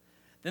does.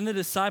 Then the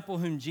disciple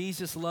whom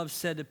Jesus loved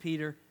said to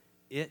Peter,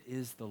 "It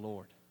is the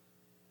Lord."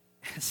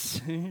 As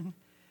soon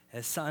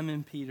as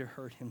Simon Peter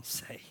heard him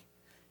say,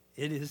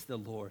 "It is the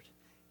Lord,"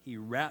 he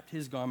wrapped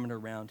his garment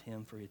around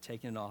him, for he had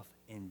taken it off,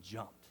 and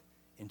jumped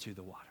into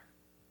the water.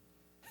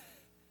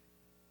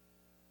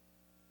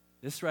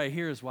 This right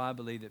here is why I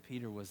believe that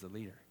Peter was the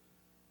leader.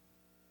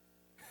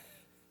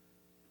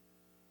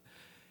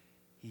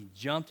 He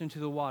jumped into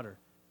the water.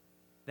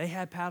 They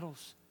had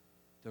paddles.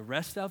 The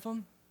rest of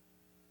them,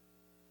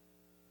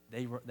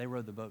 they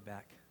rowed the boat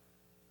back.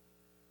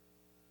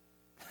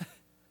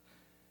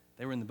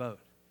 They were in the boat,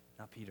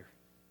 not Peter.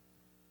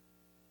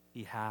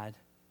 He had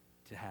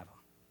to have him.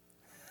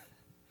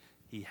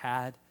 He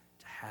had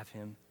to have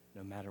him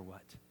no matter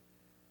what.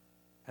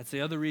 That's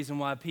the other reason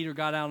why Peter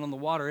got out on the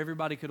water.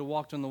 Everybody could have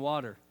walked on the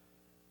water.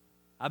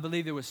 I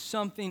believe there was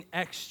something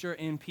extra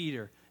in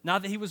Peter.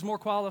 Not that he was more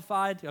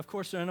qualified. Of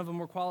course, none of them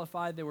were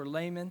qualified. They were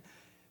laymen.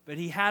 But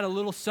he had a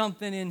little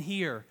something in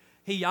here.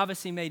 He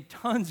obviously made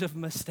tons of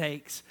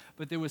mistakes,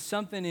 but there was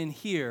something in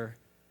here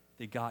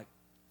that got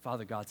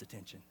Father God's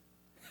attention.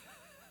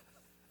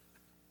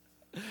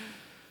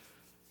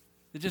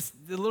 Just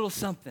a little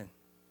something.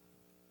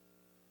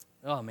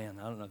 Oh, man,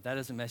 I don't know. If that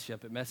doesn't mess you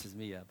up, it messes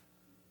me up.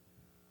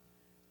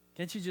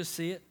 Can't you just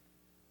see it?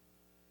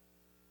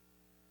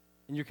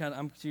 And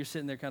you're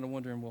sitting there kind of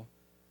wondering, well,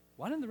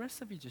 why didn't the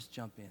rest of you just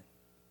jump in?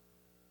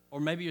 Or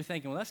maybe you're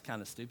thinking, well, that's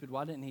kind of stupid.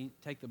 Why didn't he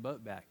take the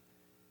boat back?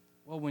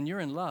 Well, when you're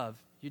in love,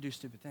 you do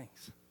stupid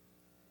things.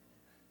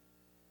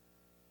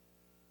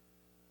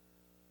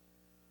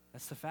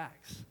 That's the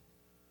facts.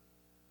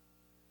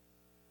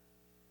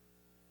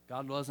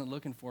 God wasn't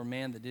looking for a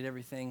man that did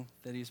everything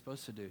that he was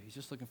supposed to do. He's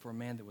just looking for a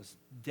man that was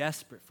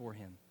desperate for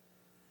him.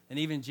 And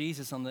even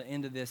Jesus, on the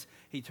end of this,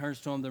 he turns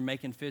to them. They're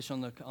making fish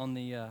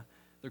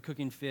they're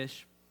cooking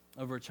fish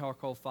over a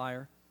charcoal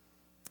fire,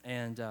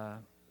 and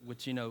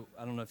which, I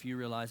don't know if you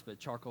realize, but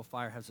charcoal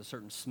fire has a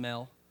certain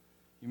smell.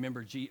 You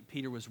remember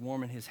Peter was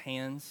warming his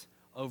hands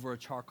over a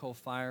charcoal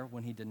fire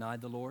when he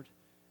denied the Lord.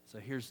 So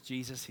here's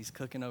Jesus. He's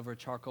cooking over a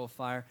charcoal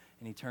fire,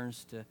 and he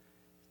turns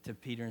to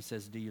Peter and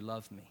says, "Do you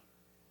love me?"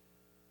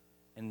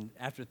 And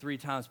after 3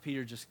 times,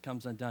 Peter just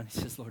comes undone. He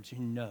says, "Lord, you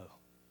know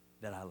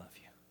that I love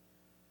you."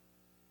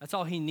 That's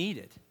all he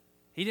needed.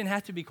 He didn't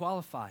have to be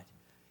qualified.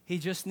 He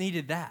just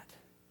needed that.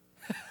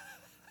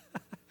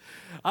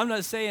 I'm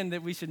not saying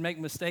that we should make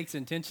mistakes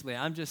intentionally.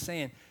 I'm just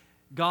saying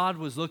God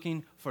was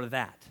looking for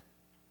that.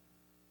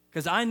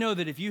 Because I know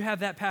that if you have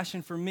that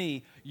passion for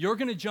me, you're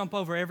going to jump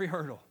over every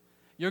hurdle.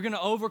 You're going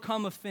to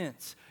overcome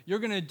offense. You're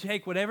going to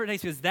take whatever it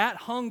takes. Because that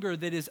hunger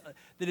that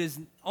is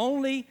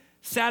only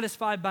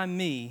satisfied by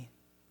me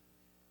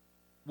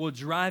will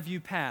drive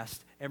you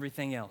past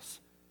everything else.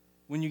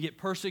 When you get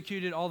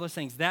persecuted, all those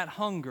things, that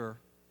hunger,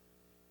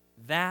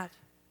 that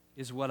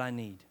is what I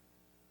need.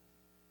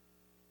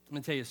 I'm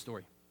going to tell you a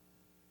story.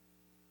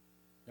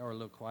 Y'all are a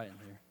little quiet in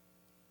here.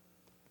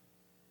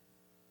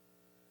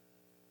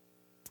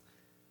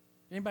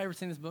 Anybody ever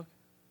seen this book?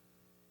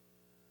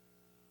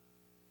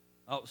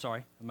 Oh,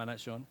 sorry. Am I not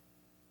showing?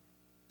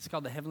 It's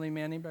called The Heavenly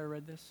Man. Anybody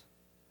read this?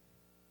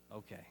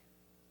 Okay.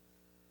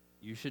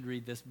 You should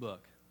read this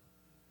book.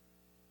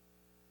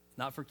 It's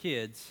not for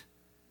kids.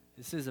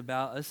 This is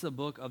a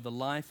book of the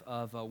life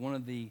of one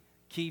of the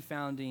key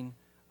founding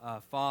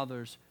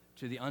fathers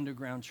to the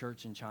underground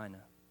church in China.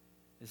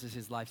 This is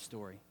his life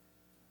story.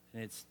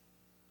 And it's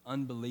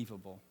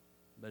unbelievable,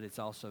 but it's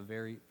also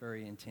very,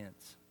 very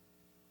intense.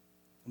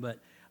 But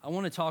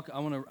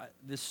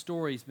this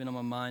story's been on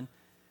my mind,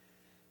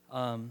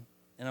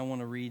 and I want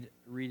to read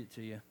it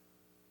to you.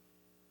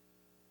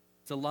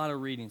 It's a lot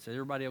of reading, so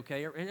everybody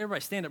okay?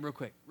 Everybody stand up real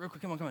quick.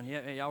 Come on.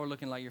 Yeah, y'all were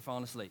looking like you're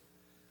falling asleep.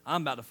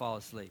 I'm about to fall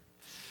asleep.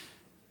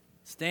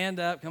 Stand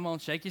up, come on,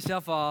 shake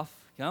yourself off.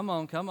 Come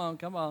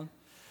on.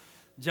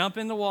 Jump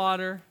in the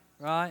water,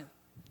 right?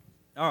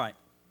 All right.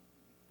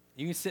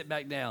 You can sit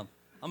back down.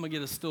 I'm going to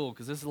get a stool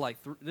because this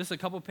is a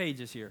couple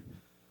pages here.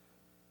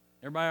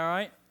 Everybody all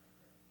right?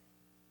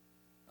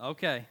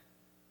 Okay.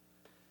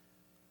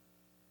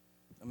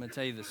 I'm going to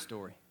tell you this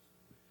story.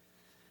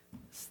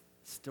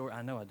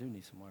 I know I do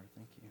need some water.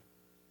 Thank you.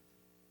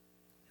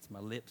 It's my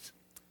lips.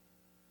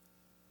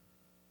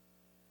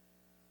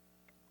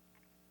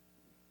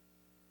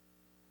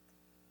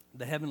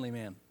 The Heavenly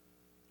Man.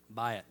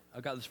 Buy it.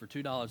 I got this for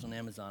 $2 on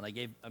Amazon.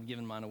 I've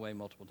given mine away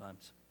multiple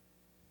times.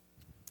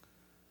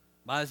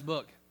 Buy this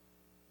book.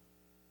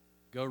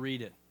 Go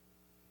read it.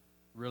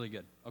 Really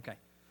good. Okay.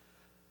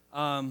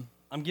 I'm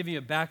giving you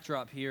a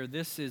backdrop here.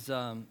 This is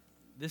in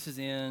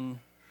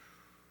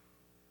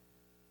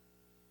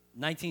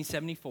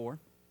 1974.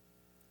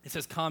 It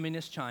says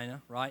communist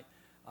China, right?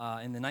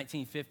 In the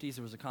 1950s,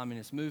 there was a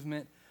communist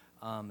movement.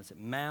 Is it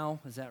Mao?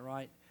 Is that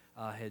right?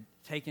 Had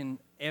taken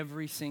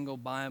every single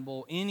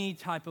Bible, any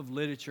type of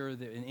literature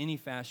that in any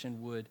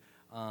fashion would,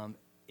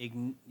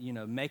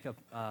 make a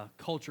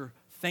culture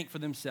think for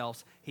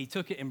themselves. He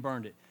took it and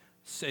burned it,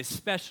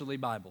 especially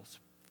Bibles.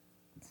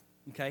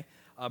 Okay,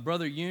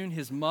 Brother Yun,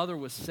 his mother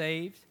was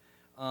saved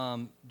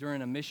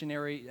during a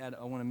missionary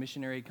when a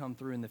missionary had come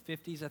through in the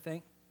 50s, I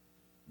think.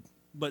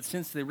 But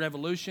since the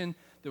revolution,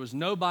 there was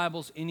no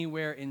Bibles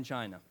anywhere in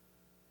China.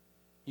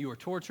 You were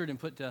tortured and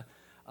put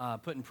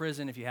in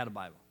prison if you had a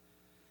Bible.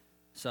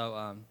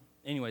 So,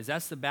 anyways,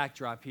 that's the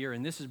backdrop here.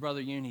 And this is Brother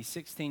Yun. He's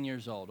 16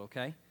 years old,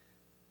 okay?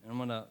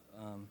 And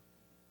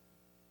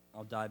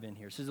I'll dive in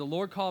here. It says, the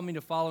Lord called me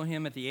to follow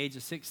him at the age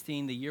of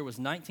 16. The year was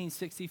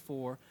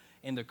 1964,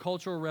 and the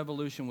Cultural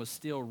Revolution was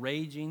still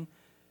raging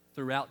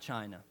throughout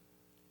China.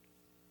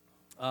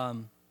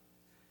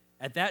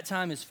 At that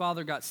time, his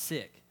father got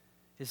sick.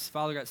 His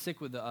father got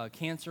sick with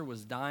cancer,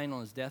 was dying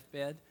on his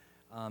deathbed,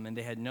 and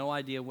they had no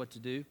idea what to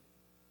do.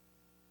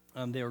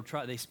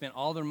 They spent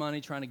all their money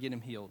trying to get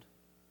him healed.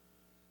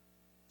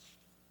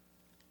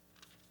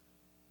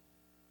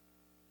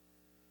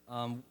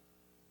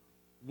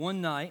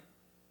 One night,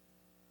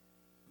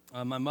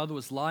 my mother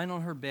was lying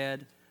on her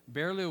bed,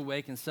 barely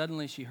awake, and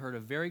suddenly she heard a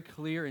very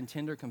clear and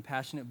tender,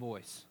 compassionate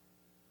voice.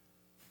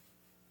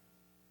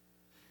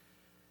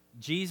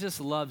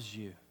 Jesus loves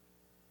you.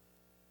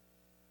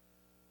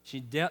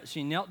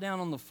 She knelt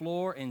down on the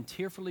floor and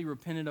tearfully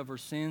repented of her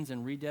sins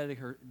and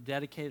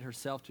rededicated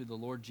herself to the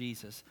Lord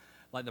Jesus.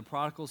 Like the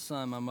prodigal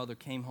son, my mother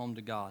came home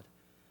to God.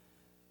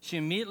 She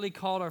immediately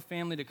called our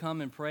family to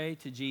come and pray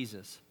to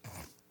Jesus.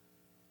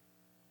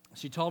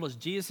 She told us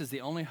Jesus is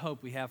the only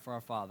hope we have for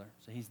our father.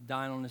 So he's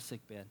dying on his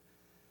sickbed.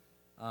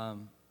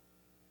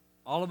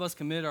 All of us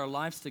committed our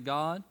lives to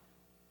God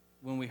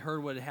when we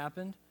heard what had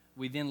happened.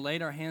 We then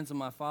laid our hands on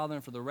my father,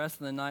 and for the rest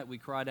of the night we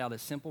cried out a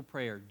simple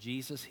prayer,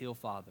 Jesus, heal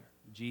Father.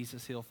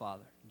 Jesus, heal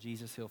Father.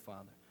 Jesus, heal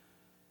Father.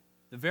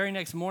 The very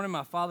next morning,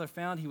 my father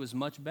found he was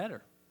much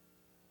better.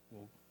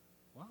 Well,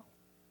 wow.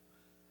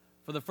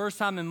 For the first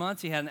time in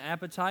months, he had an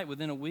appetite.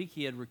 Within a week,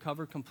 he had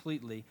recovered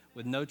completely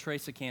with no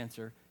trace of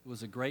cancer. It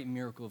was a great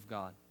miracle of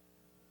God.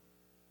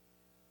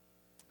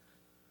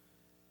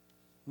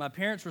 My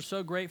parents were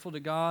so grateful to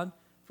God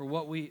for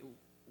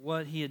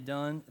what he had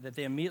done that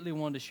they immediately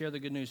wanted to share the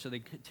good news. So they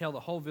tell the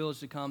whole village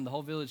to come. The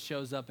whole village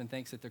shows up and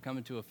thinks that they're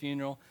coming to a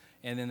funeral,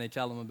 and then they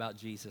tell them about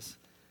Jesus.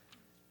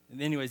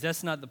 And anyways,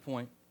 that's not the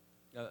point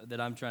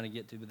that I'm trying to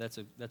get to, but that's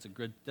a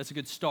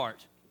good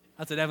start.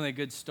 That's definitely a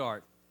good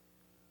start.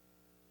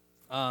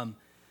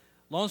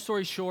 Long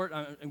story short,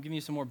 I'm giving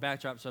you some more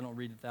backdrop so I don't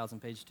read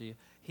 1,000 pages to you.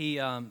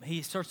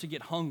 He starts to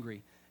get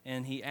hungry,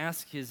 and he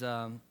asks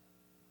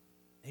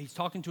he's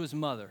talking to his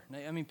mother. Now,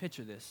 I mean,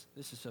 picture this.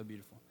 This is so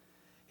beautiful.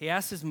 He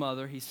asked his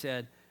mother, he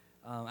said,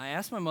 I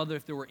asked my mother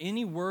if there were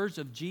any words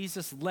of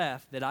Jesus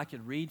left that I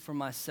could read for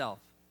myself.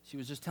 She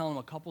was just telling him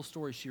a couple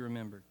stories she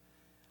remembered.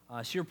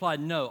 She replied,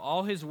 no,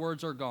 all his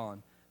words are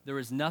gone. There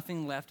is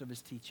nothing left of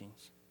his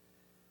teachings.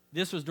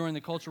 This was during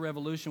the Cultural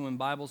Revolution when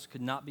Bibles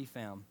could not be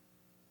found.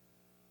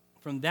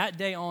 From that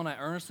day on, I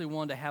earnestly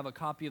wanted to have a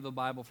copy of the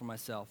Bible for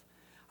myself.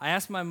 I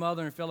asked my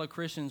mother and fellow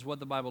Christians what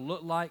the Bible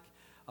looked like.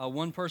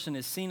 One person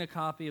has seen a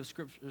copy of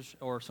Scriptures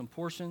or some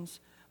portions,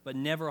 but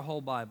never a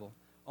whole Bible.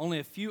 Only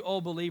a few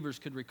old believers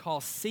could recall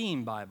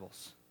seeing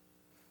Bibles.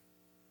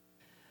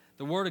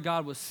 The Word of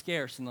God was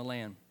scarce in the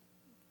land.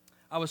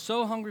 I was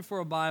so hungry for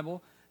a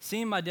Bible.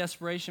 Seeing my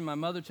desperation, my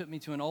mother took me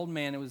to an old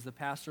man who was the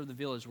pastor of the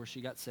village where she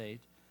got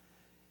saved.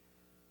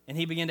 And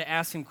he began to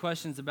ask him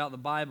questions about the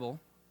Bible.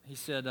 He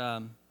said,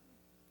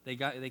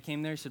 they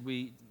came there, he said,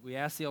 we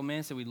asked the old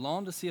man, said, we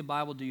long to see a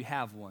Bible, do you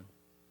have one?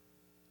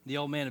 The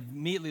old man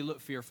immediately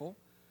looked fearful.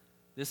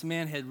 This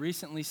man had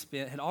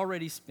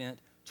already spent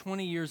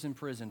 20 years in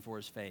prison for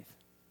his faith.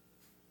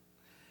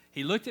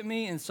 He looked at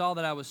me and saw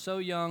that I was so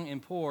young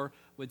and poor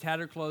with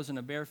tattered clothes and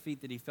a bare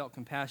feet that he felt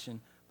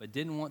compassion, but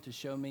didn't want to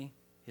show me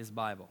his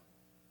Bible.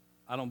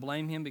 I don't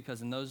blame him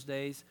because in those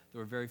days, there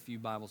were very few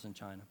Bibles in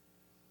China.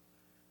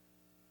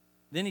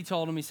 Then he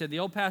told him, he said, the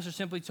old pastor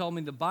simply told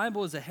me, the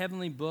Bible is a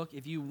heavenly book.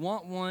 If you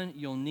want one,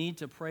 you'll need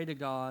to pray to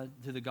God,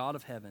 to the God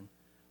of heaven.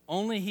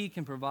 Only he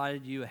can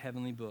provide you a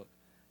heavenly book.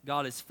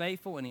 God is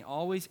faithful, and he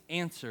always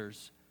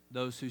answers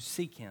those who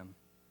seek him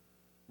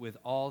with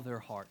all their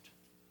heart.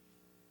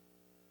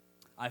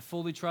 I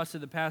fully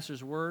trusted the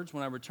pastor's words.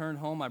 When I returned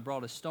home, I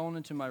brought a stone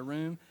into my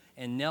room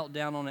and knelt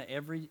down on it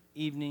every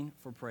evening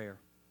for prayer.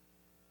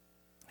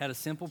 Had a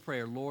simple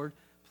prayer, Lord,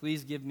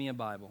 please give me a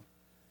Bible.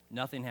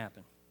 Nothing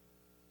happened.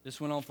 This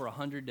went on for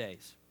 100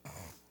 days.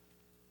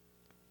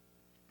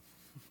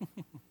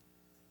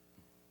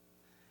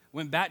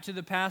 Went back to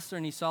the pastor,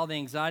 and he saw the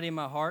anxiety in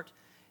my heart,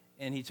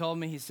 and he told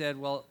me, he said,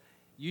 well,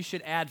 you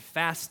should add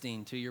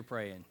fasting to your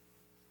praying.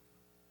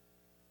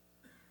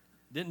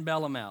 Didn't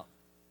bail him out.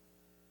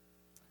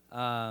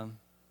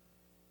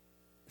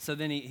 So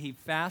then he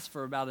fasts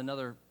for about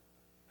another,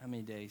 how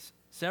many days?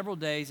 Several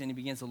days, and he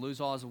begins to lose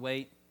all his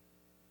weight.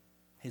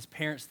 His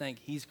parents think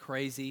he's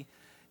crazy.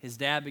 His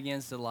dad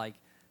begins to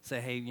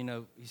say, hey,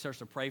 he starts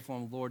to pray for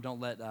him, Lord, don't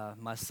let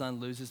my son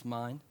lose his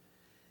mind.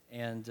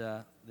 And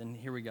then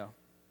here we go.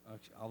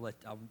 I'll let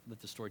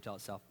the story tell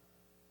itself.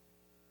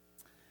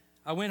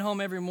 I went home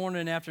every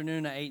morning and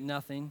afternoon. I ate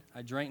nothing.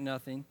 I drank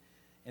nothing.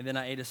 And then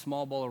I ate a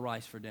small bowl of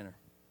rice for dinner.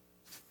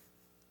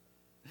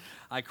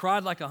 I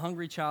cried like a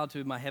hungry child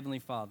to my heavenly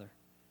Father.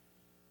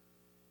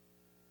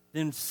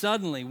 Then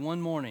suddenly,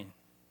 one morning,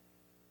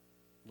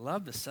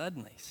 love the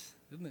suddenlies.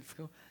 Isn't it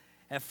cool?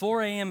 At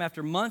 4 a.m.,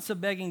 after months of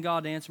begging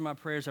God to answer my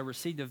prayers, I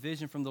received a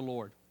vision from the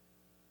Lord.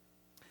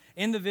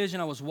 In the vision,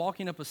 I was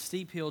walking up a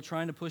steep hill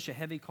trying to push a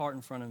heavy cart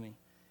in front of me.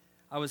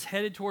 I was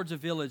headed towards a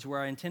village where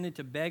I intended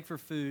to beg for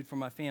food for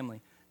my family.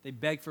 They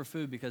begged for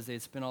food because they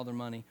had spent all their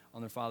money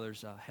on their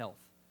father's health.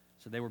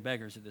 So they were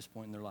beggars at this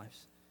point in their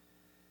lives.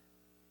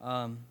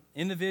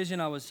 In the vision,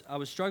 I was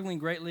struggling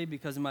greatly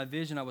because in my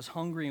vision, I was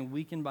hungry and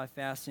weakened by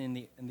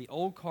fasting, and the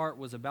old cart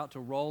was about to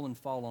roll and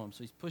fall on him.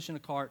 So he's pushing a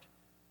cart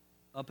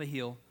up a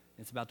hill,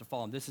 and it's about to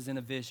fall on him. This is in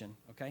a vision,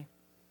 okay?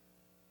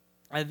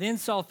 I then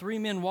saw 3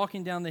 men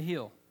walking down the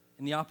hill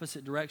in the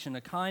opposite direction.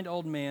 A kind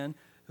old man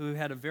who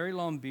had a very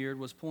long beard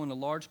was pulling a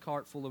large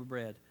cart full of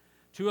bread.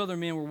 2 other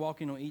men were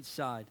walking on each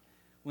side.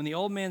 When the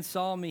old man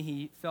saw me,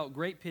 he felt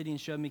great pity and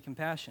showed me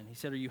compassion. He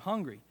said, "Are you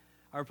hungry?"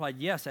 I replied,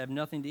 "Yes, I have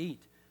nothing to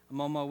eat. I'm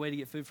on my way to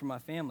get food for my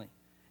family."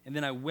 And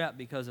then I wept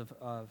because of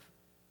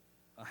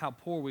how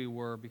poor we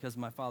were because of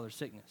my father's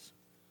sickness.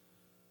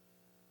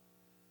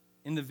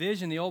 In the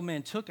vision, the old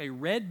man took a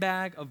red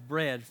bag of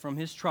bread from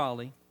his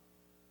trolley,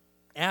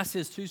 asked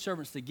his 2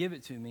 servants to give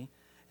it to me,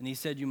 and he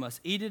said, "You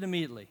must eat it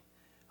immediately."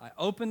 I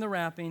opened the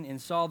wrapping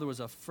and saw there was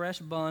a fresh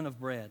bun of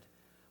bread.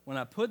 When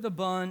I put the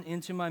bun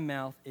into my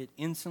mouth, it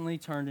instantly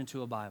turned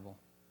into a Bible.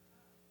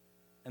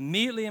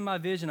 Immediately in my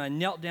vision, I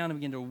knelt down and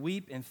began to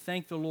weep and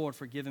thank the Lord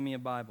for giving me a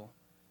Bible.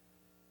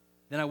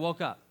 Then I woke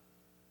up.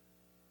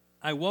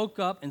 I woke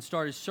up and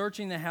started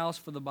searching the house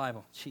for the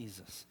Bible.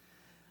 Jesus.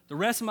 The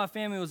rest of my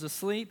family was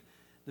asleep.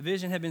 The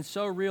vision had been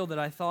so real that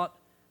I thought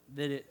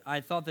that it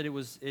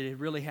had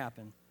really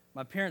happened.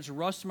 My parents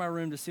rushed to my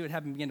room to see what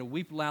happened and began to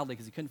weep loudly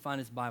because he couldn't find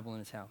his Bible in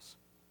his house.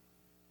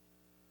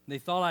 They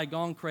thought I had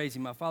gone crazy.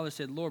 My father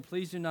said, "Lord,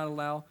 please do not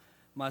allow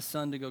my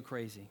son to go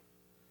crazy."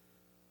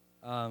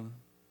 My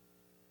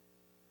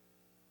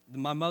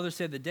mother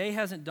said, "The day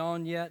hasn't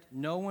dawned yet.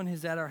 No one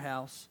is at our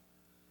house.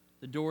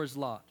 The door is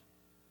locked."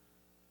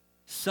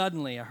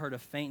 Suddenly, I heard a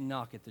faint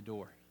knock at the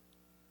door.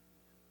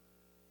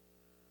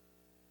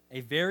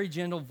 A very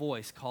gentle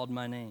voice called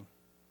my name.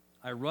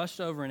 I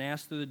rushed over and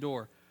asked through the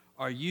door,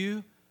 "Are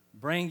you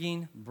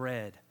bringing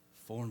bread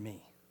for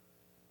me?"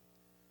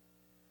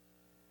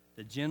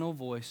 The gentle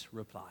voice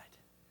replied,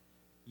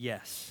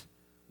 "Yes,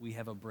 we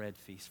have a bread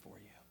feast for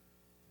you."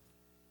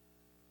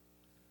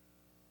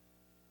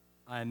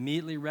 I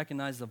immediately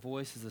recognized the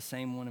voice as the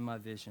same one in my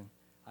vision.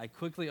 I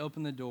quickly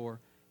opened the door,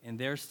 and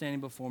there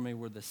standing before me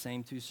were the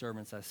same two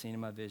servants I'd seen in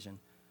my vision.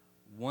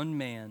 One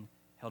man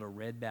held a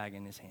red bag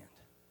in his hand.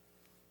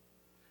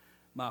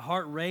 My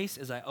heart raced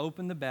as I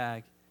opened the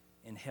bag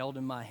and held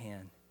in my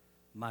hand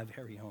my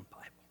very own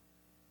Bible.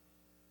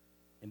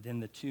 And then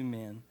the two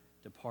men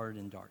departed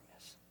in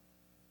darkness.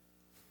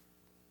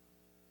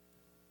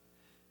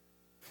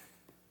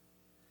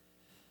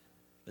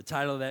 The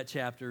title of that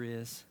chapter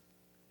is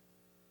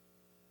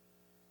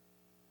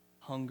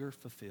Hunger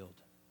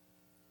Fulfilled.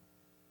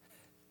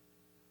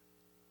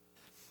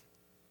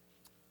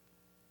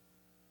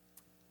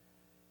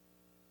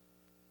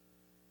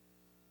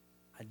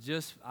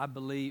 I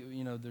believe,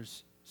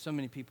 there's so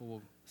many people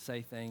will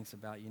say things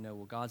about,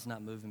 well, God's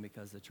not moving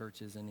because the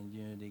church isn't in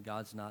unity.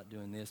 God's not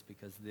doing this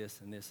because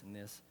this and this and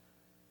this.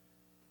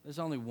 There's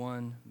only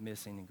one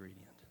missing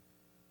ingredient.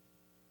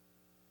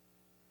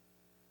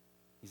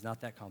 He's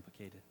not that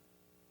complicated.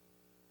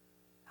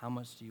 How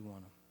much do you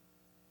want him?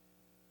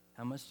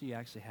 How much do you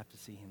actually have to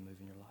see him move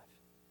in your life?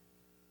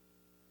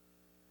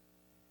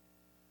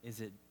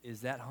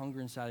 Is that hunger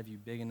inside of you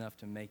big enough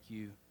to make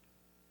you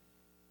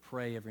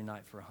pray every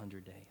night for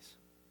 100 days?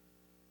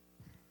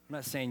 I'm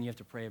not saying you have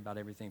to pray about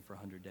everything for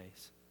 100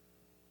 days.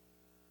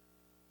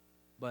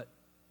 But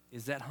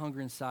is that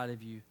hunger inside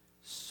of you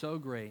so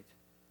great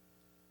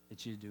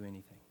that you'd do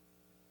anything?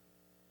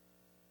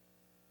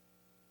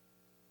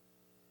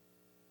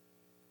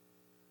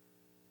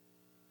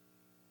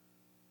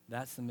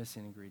 That's the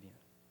missing ingredient.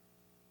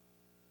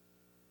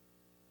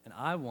 And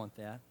I want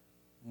that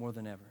more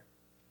than ever.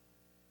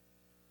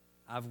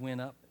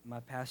 My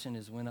passion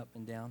has went up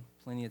and down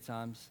plenty of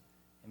times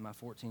in my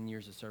 14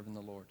 years of serving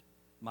the Lord.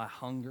 My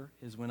hunger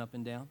has went up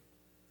and down.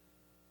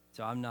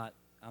 So I'm not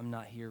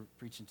here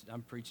preaching,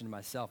 I'm preaching to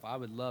myself. I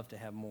would love to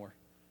have more.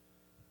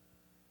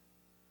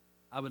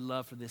 I would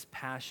love for this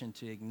passion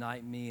to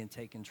ignite me and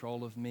take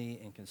control of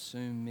me and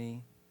consume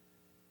me.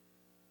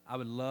 I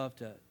would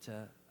love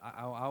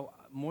I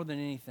more than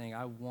anything,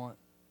 I want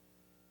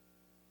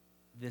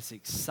this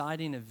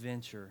exciting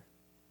adventure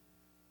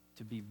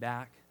to be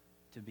back,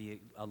 to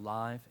be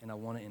alive, and I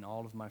want it in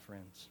all of my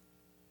friends.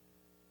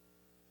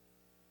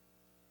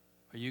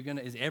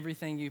 Is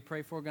everything you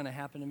pray for going to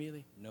happen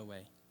immediately? No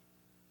way.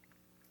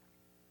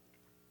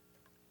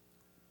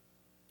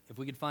 If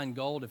we could find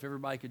gold, if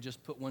everybody could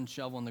just put one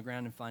shovel in the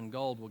ground and find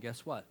gold, well,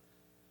 guess what?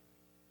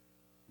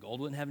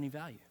 Gold wouldn't have any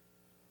value.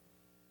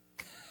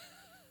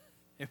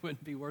 It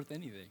wouldn't be worth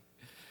anything.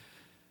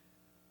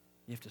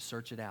 You have to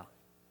search it out.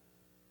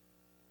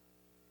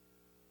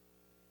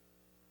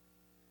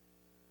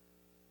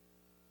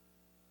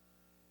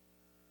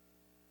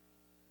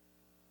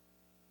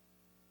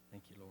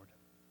 Thank you, Lord.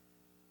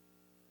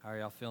 How are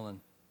y'all feeling?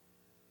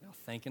 Y'all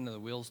thinking of the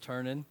wheels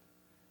turning?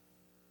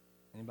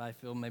 Anybody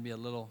feel maybe a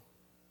little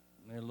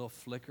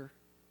flicker?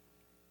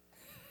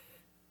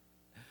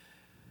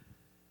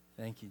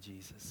 Thank you,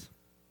 Jesus.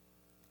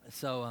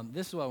 So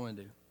this is what I want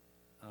to do.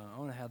 I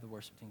want to have the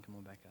worship team come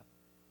on back up.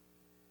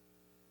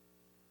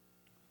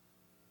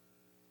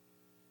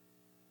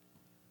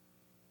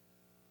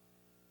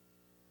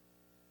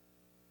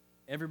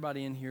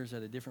 Everybody in here is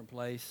at a different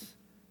place,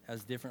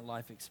 has different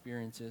life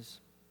experiences.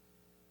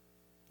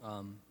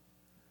 But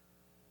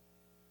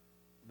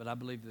I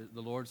believe that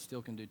the Lord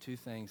still can do two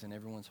things in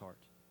everyone's heart.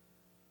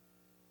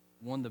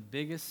 One, the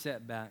biggest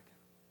setback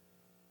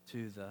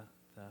to the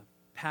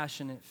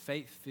passionate,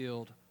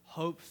 faith-filled,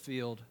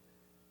 hope-filled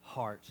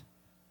heart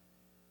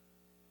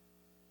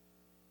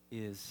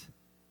is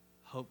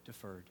hope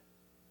deferred.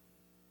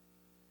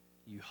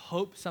 You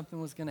hoped something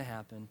was going to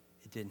happen.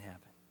 It didn't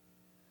happen.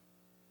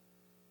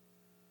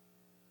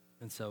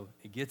 And so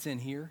it gets in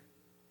here,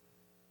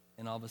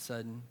 and all of a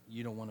sudden,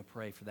 you don't want to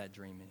pray for that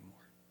dream anymore.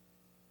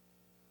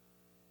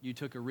 You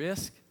took a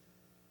risk,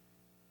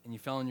 and you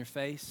fell on your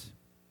face,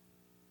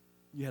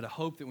 You had a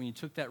hope that when you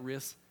took that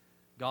risk,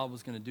 God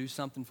was going to do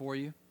something for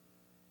you.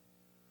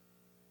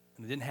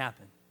 And it didn't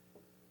happen.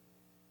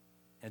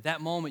 At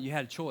that moment, you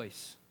had a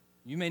choice.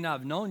 You may not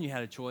have known you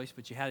had a choice,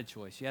 but you had a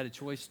choice. You had a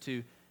choice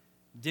to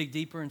dig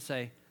deeper and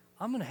say,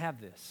 I'm going to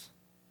have this.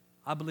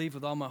 I believe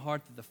with all my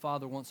heart that the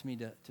Father wants me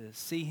to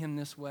see him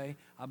this way.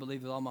 I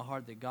believe with all my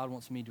heart that God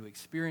wants me to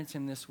experience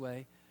him this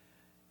way.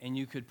 And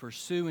you could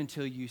pursue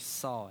until you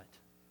saw it.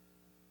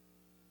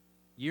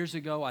 Years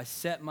ago, I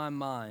set my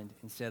mind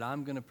and said,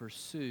 I'm going to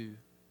pursue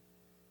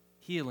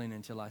healing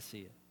until I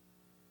see it.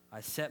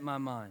 I set my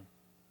mind,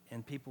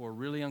 and people were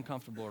really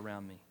uncomfortable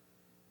around me.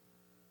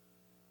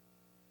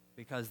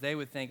 Because they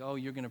would think, oh,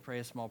 you're going to pray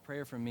a small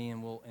prayer for me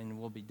and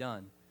we'll be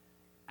done.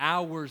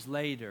 Hours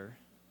later,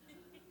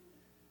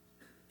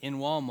 in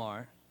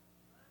Walmart,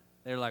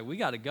 they're like, we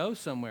got to go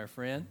somewhere,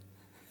 friend.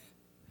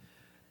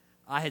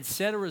 I had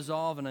set a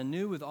resolve, and I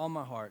knew with all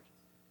my heart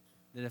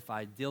that if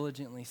I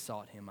diligently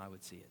sought him, I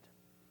would see it.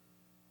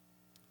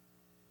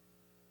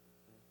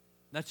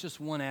 That's just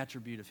one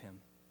attribute of him.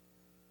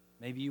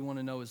 Maybe you want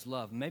to know his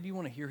love. Maybe you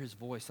want to hear his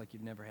voice like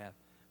you've never have.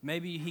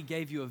 Maybe he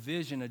gave you a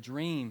vision, a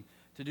dream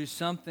to do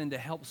something to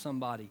help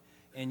somebody,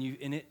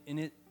 and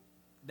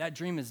that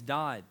dream has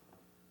died.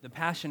 The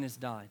passion has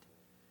died.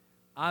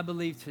 I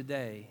believe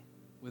today,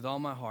 with all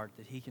my heart,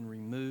 that he can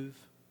remove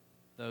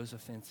those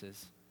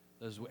offenses,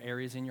 those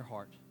areas in your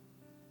heart,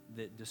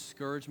 that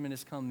discouragement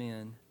has come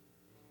in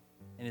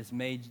and has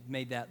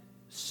made that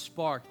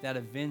spark, that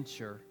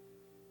adventure,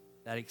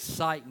 that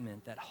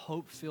excitement, that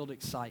hope-filled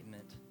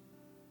excitement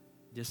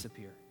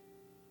disappear.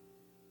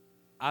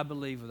 I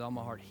believe with all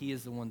my heart he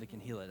is the one that can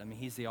heal it. I mean,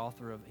 he's the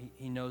author of,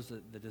 he knows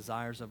the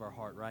desires of our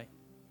heart, right?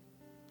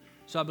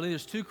 So I believe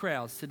there's two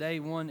crowds. Today,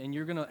 one, and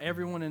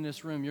everyone in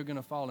this room, you're going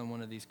to fall in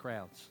one of these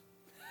crowds.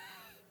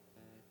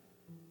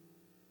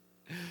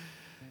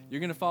 You're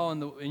going to fall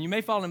and you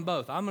may fall in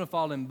both. I'm going to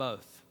fall in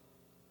both.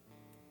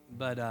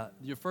 But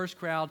your first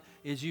crowd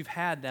is you've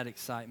had that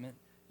excitement.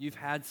 You've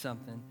had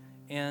something,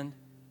 and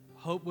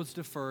hope was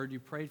deferred. You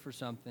prayed for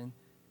something,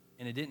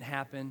 and it didn't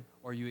happen,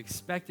 or you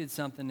expected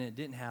something and it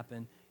didn't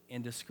happen,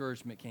 and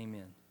discouragement came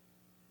in.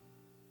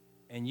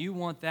 And you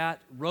want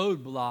that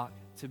roadblock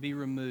to be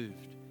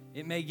removed.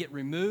 It may get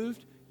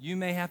removed. You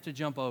may have to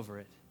jump over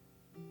it.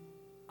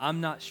 I'm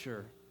not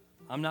sure.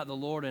 I'm not the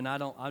Lord, and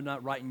I'm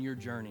not writing your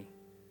journey.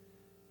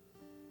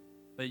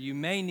 But you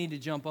may need to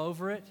jump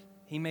over it.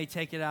 He may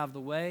take it out of the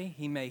way.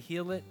 He may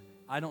heal it.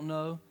 I don't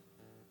know.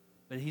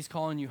 But he's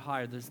calling you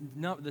higher.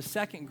 The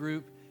second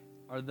group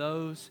are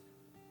those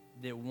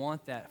that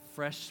want that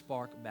fresh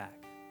spark back.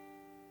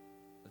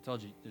 I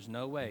told you, there's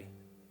no way.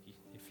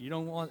 If you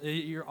don't want,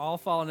 you're all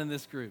falling in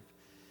this group.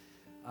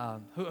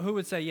 Who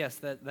would say yes?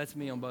 That's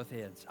me on both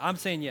hands. I'm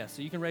saying yes,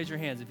 so you can raise your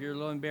hands. If you're a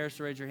little embarrassed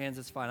to raise your hands,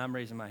 that's fine. I'm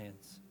raising my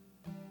hands.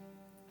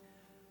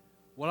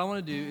 What I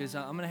want to do is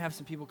I'm going to have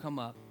some people come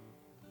up,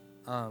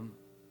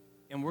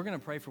 and we're going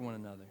to pray for one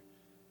another.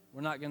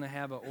 We're not going to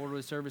have an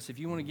orderly service. If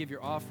you want to give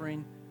your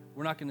offering,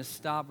 we're not going to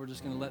stop. We're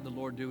just going to let the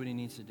Lord do what he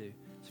needs to do.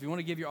 So if you want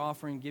to give your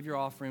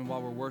offering while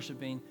we're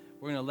worshiping.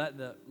 We're going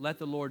to let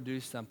the Lord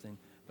do something.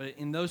 But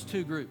in those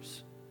two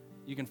groups,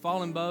 you can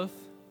fall in both,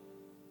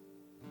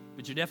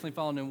 but you're definitely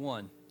falling in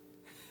one.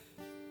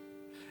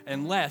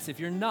 Unless, if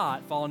you're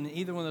not falling in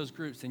either one of those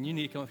groups, then you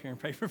need to come up here and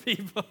pray for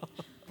people.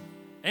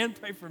 And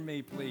pray for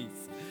me,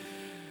 please.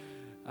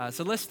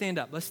 So let's stand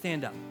up. Let's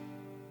stand up.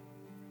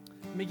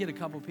 Let me get a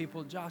couple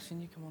people. Josh,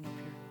 can you come on up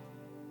here?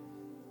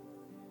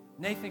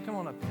 Nathan, come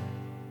on up here.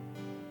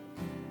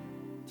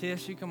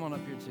 Tish, you come on up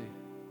here too.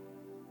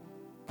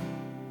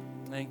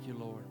 Thank you,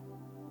 Lord.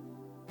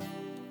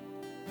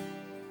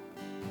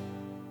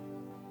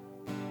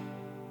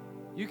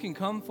 You can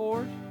come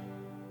forward,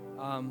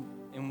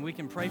 and we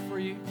can pray for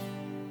you,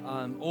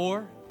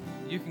 or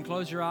you can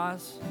close your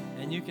eyes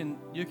and you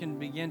can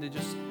begin to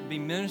just be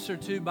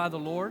ministered to by the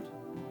Lord.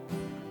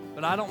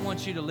 But I don't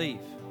want you to leave.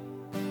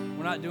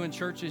 We're not doing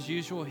church as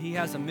usual. He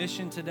has a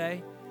mission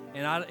today,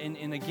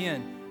 and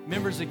again,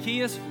 remember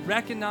Zacchaeus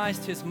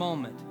recognized his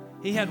moment.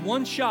 He had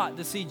one shot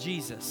to see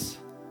Jesus.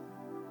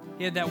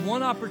 He had that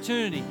one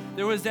opportunity.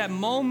 There was that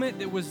moment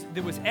that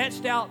was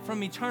etched out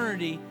from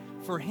eternity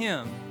for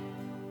him,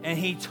 and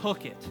he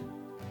took it.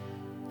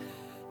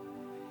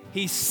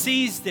 He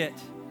seized it.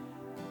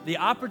 The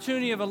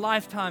opportunity of a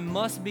lifetime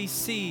must be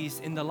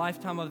seized in the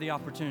lifetime of the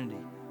opportunity.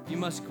 You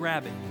must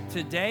grab it.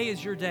 Today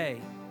is your day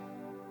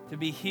to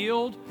be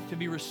healed, to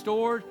be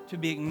restored, to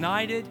be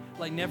ignited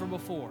like never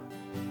before.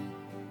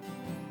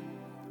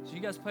 So you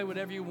guys play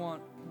whatever you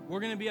want. We're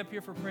going to be up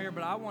here for prayer,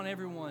 but I want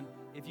everyone,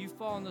 if you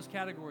fall in those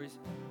categories,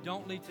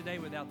 don't leave today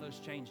without those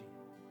changing.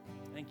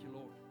 Thank you,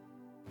 Lord.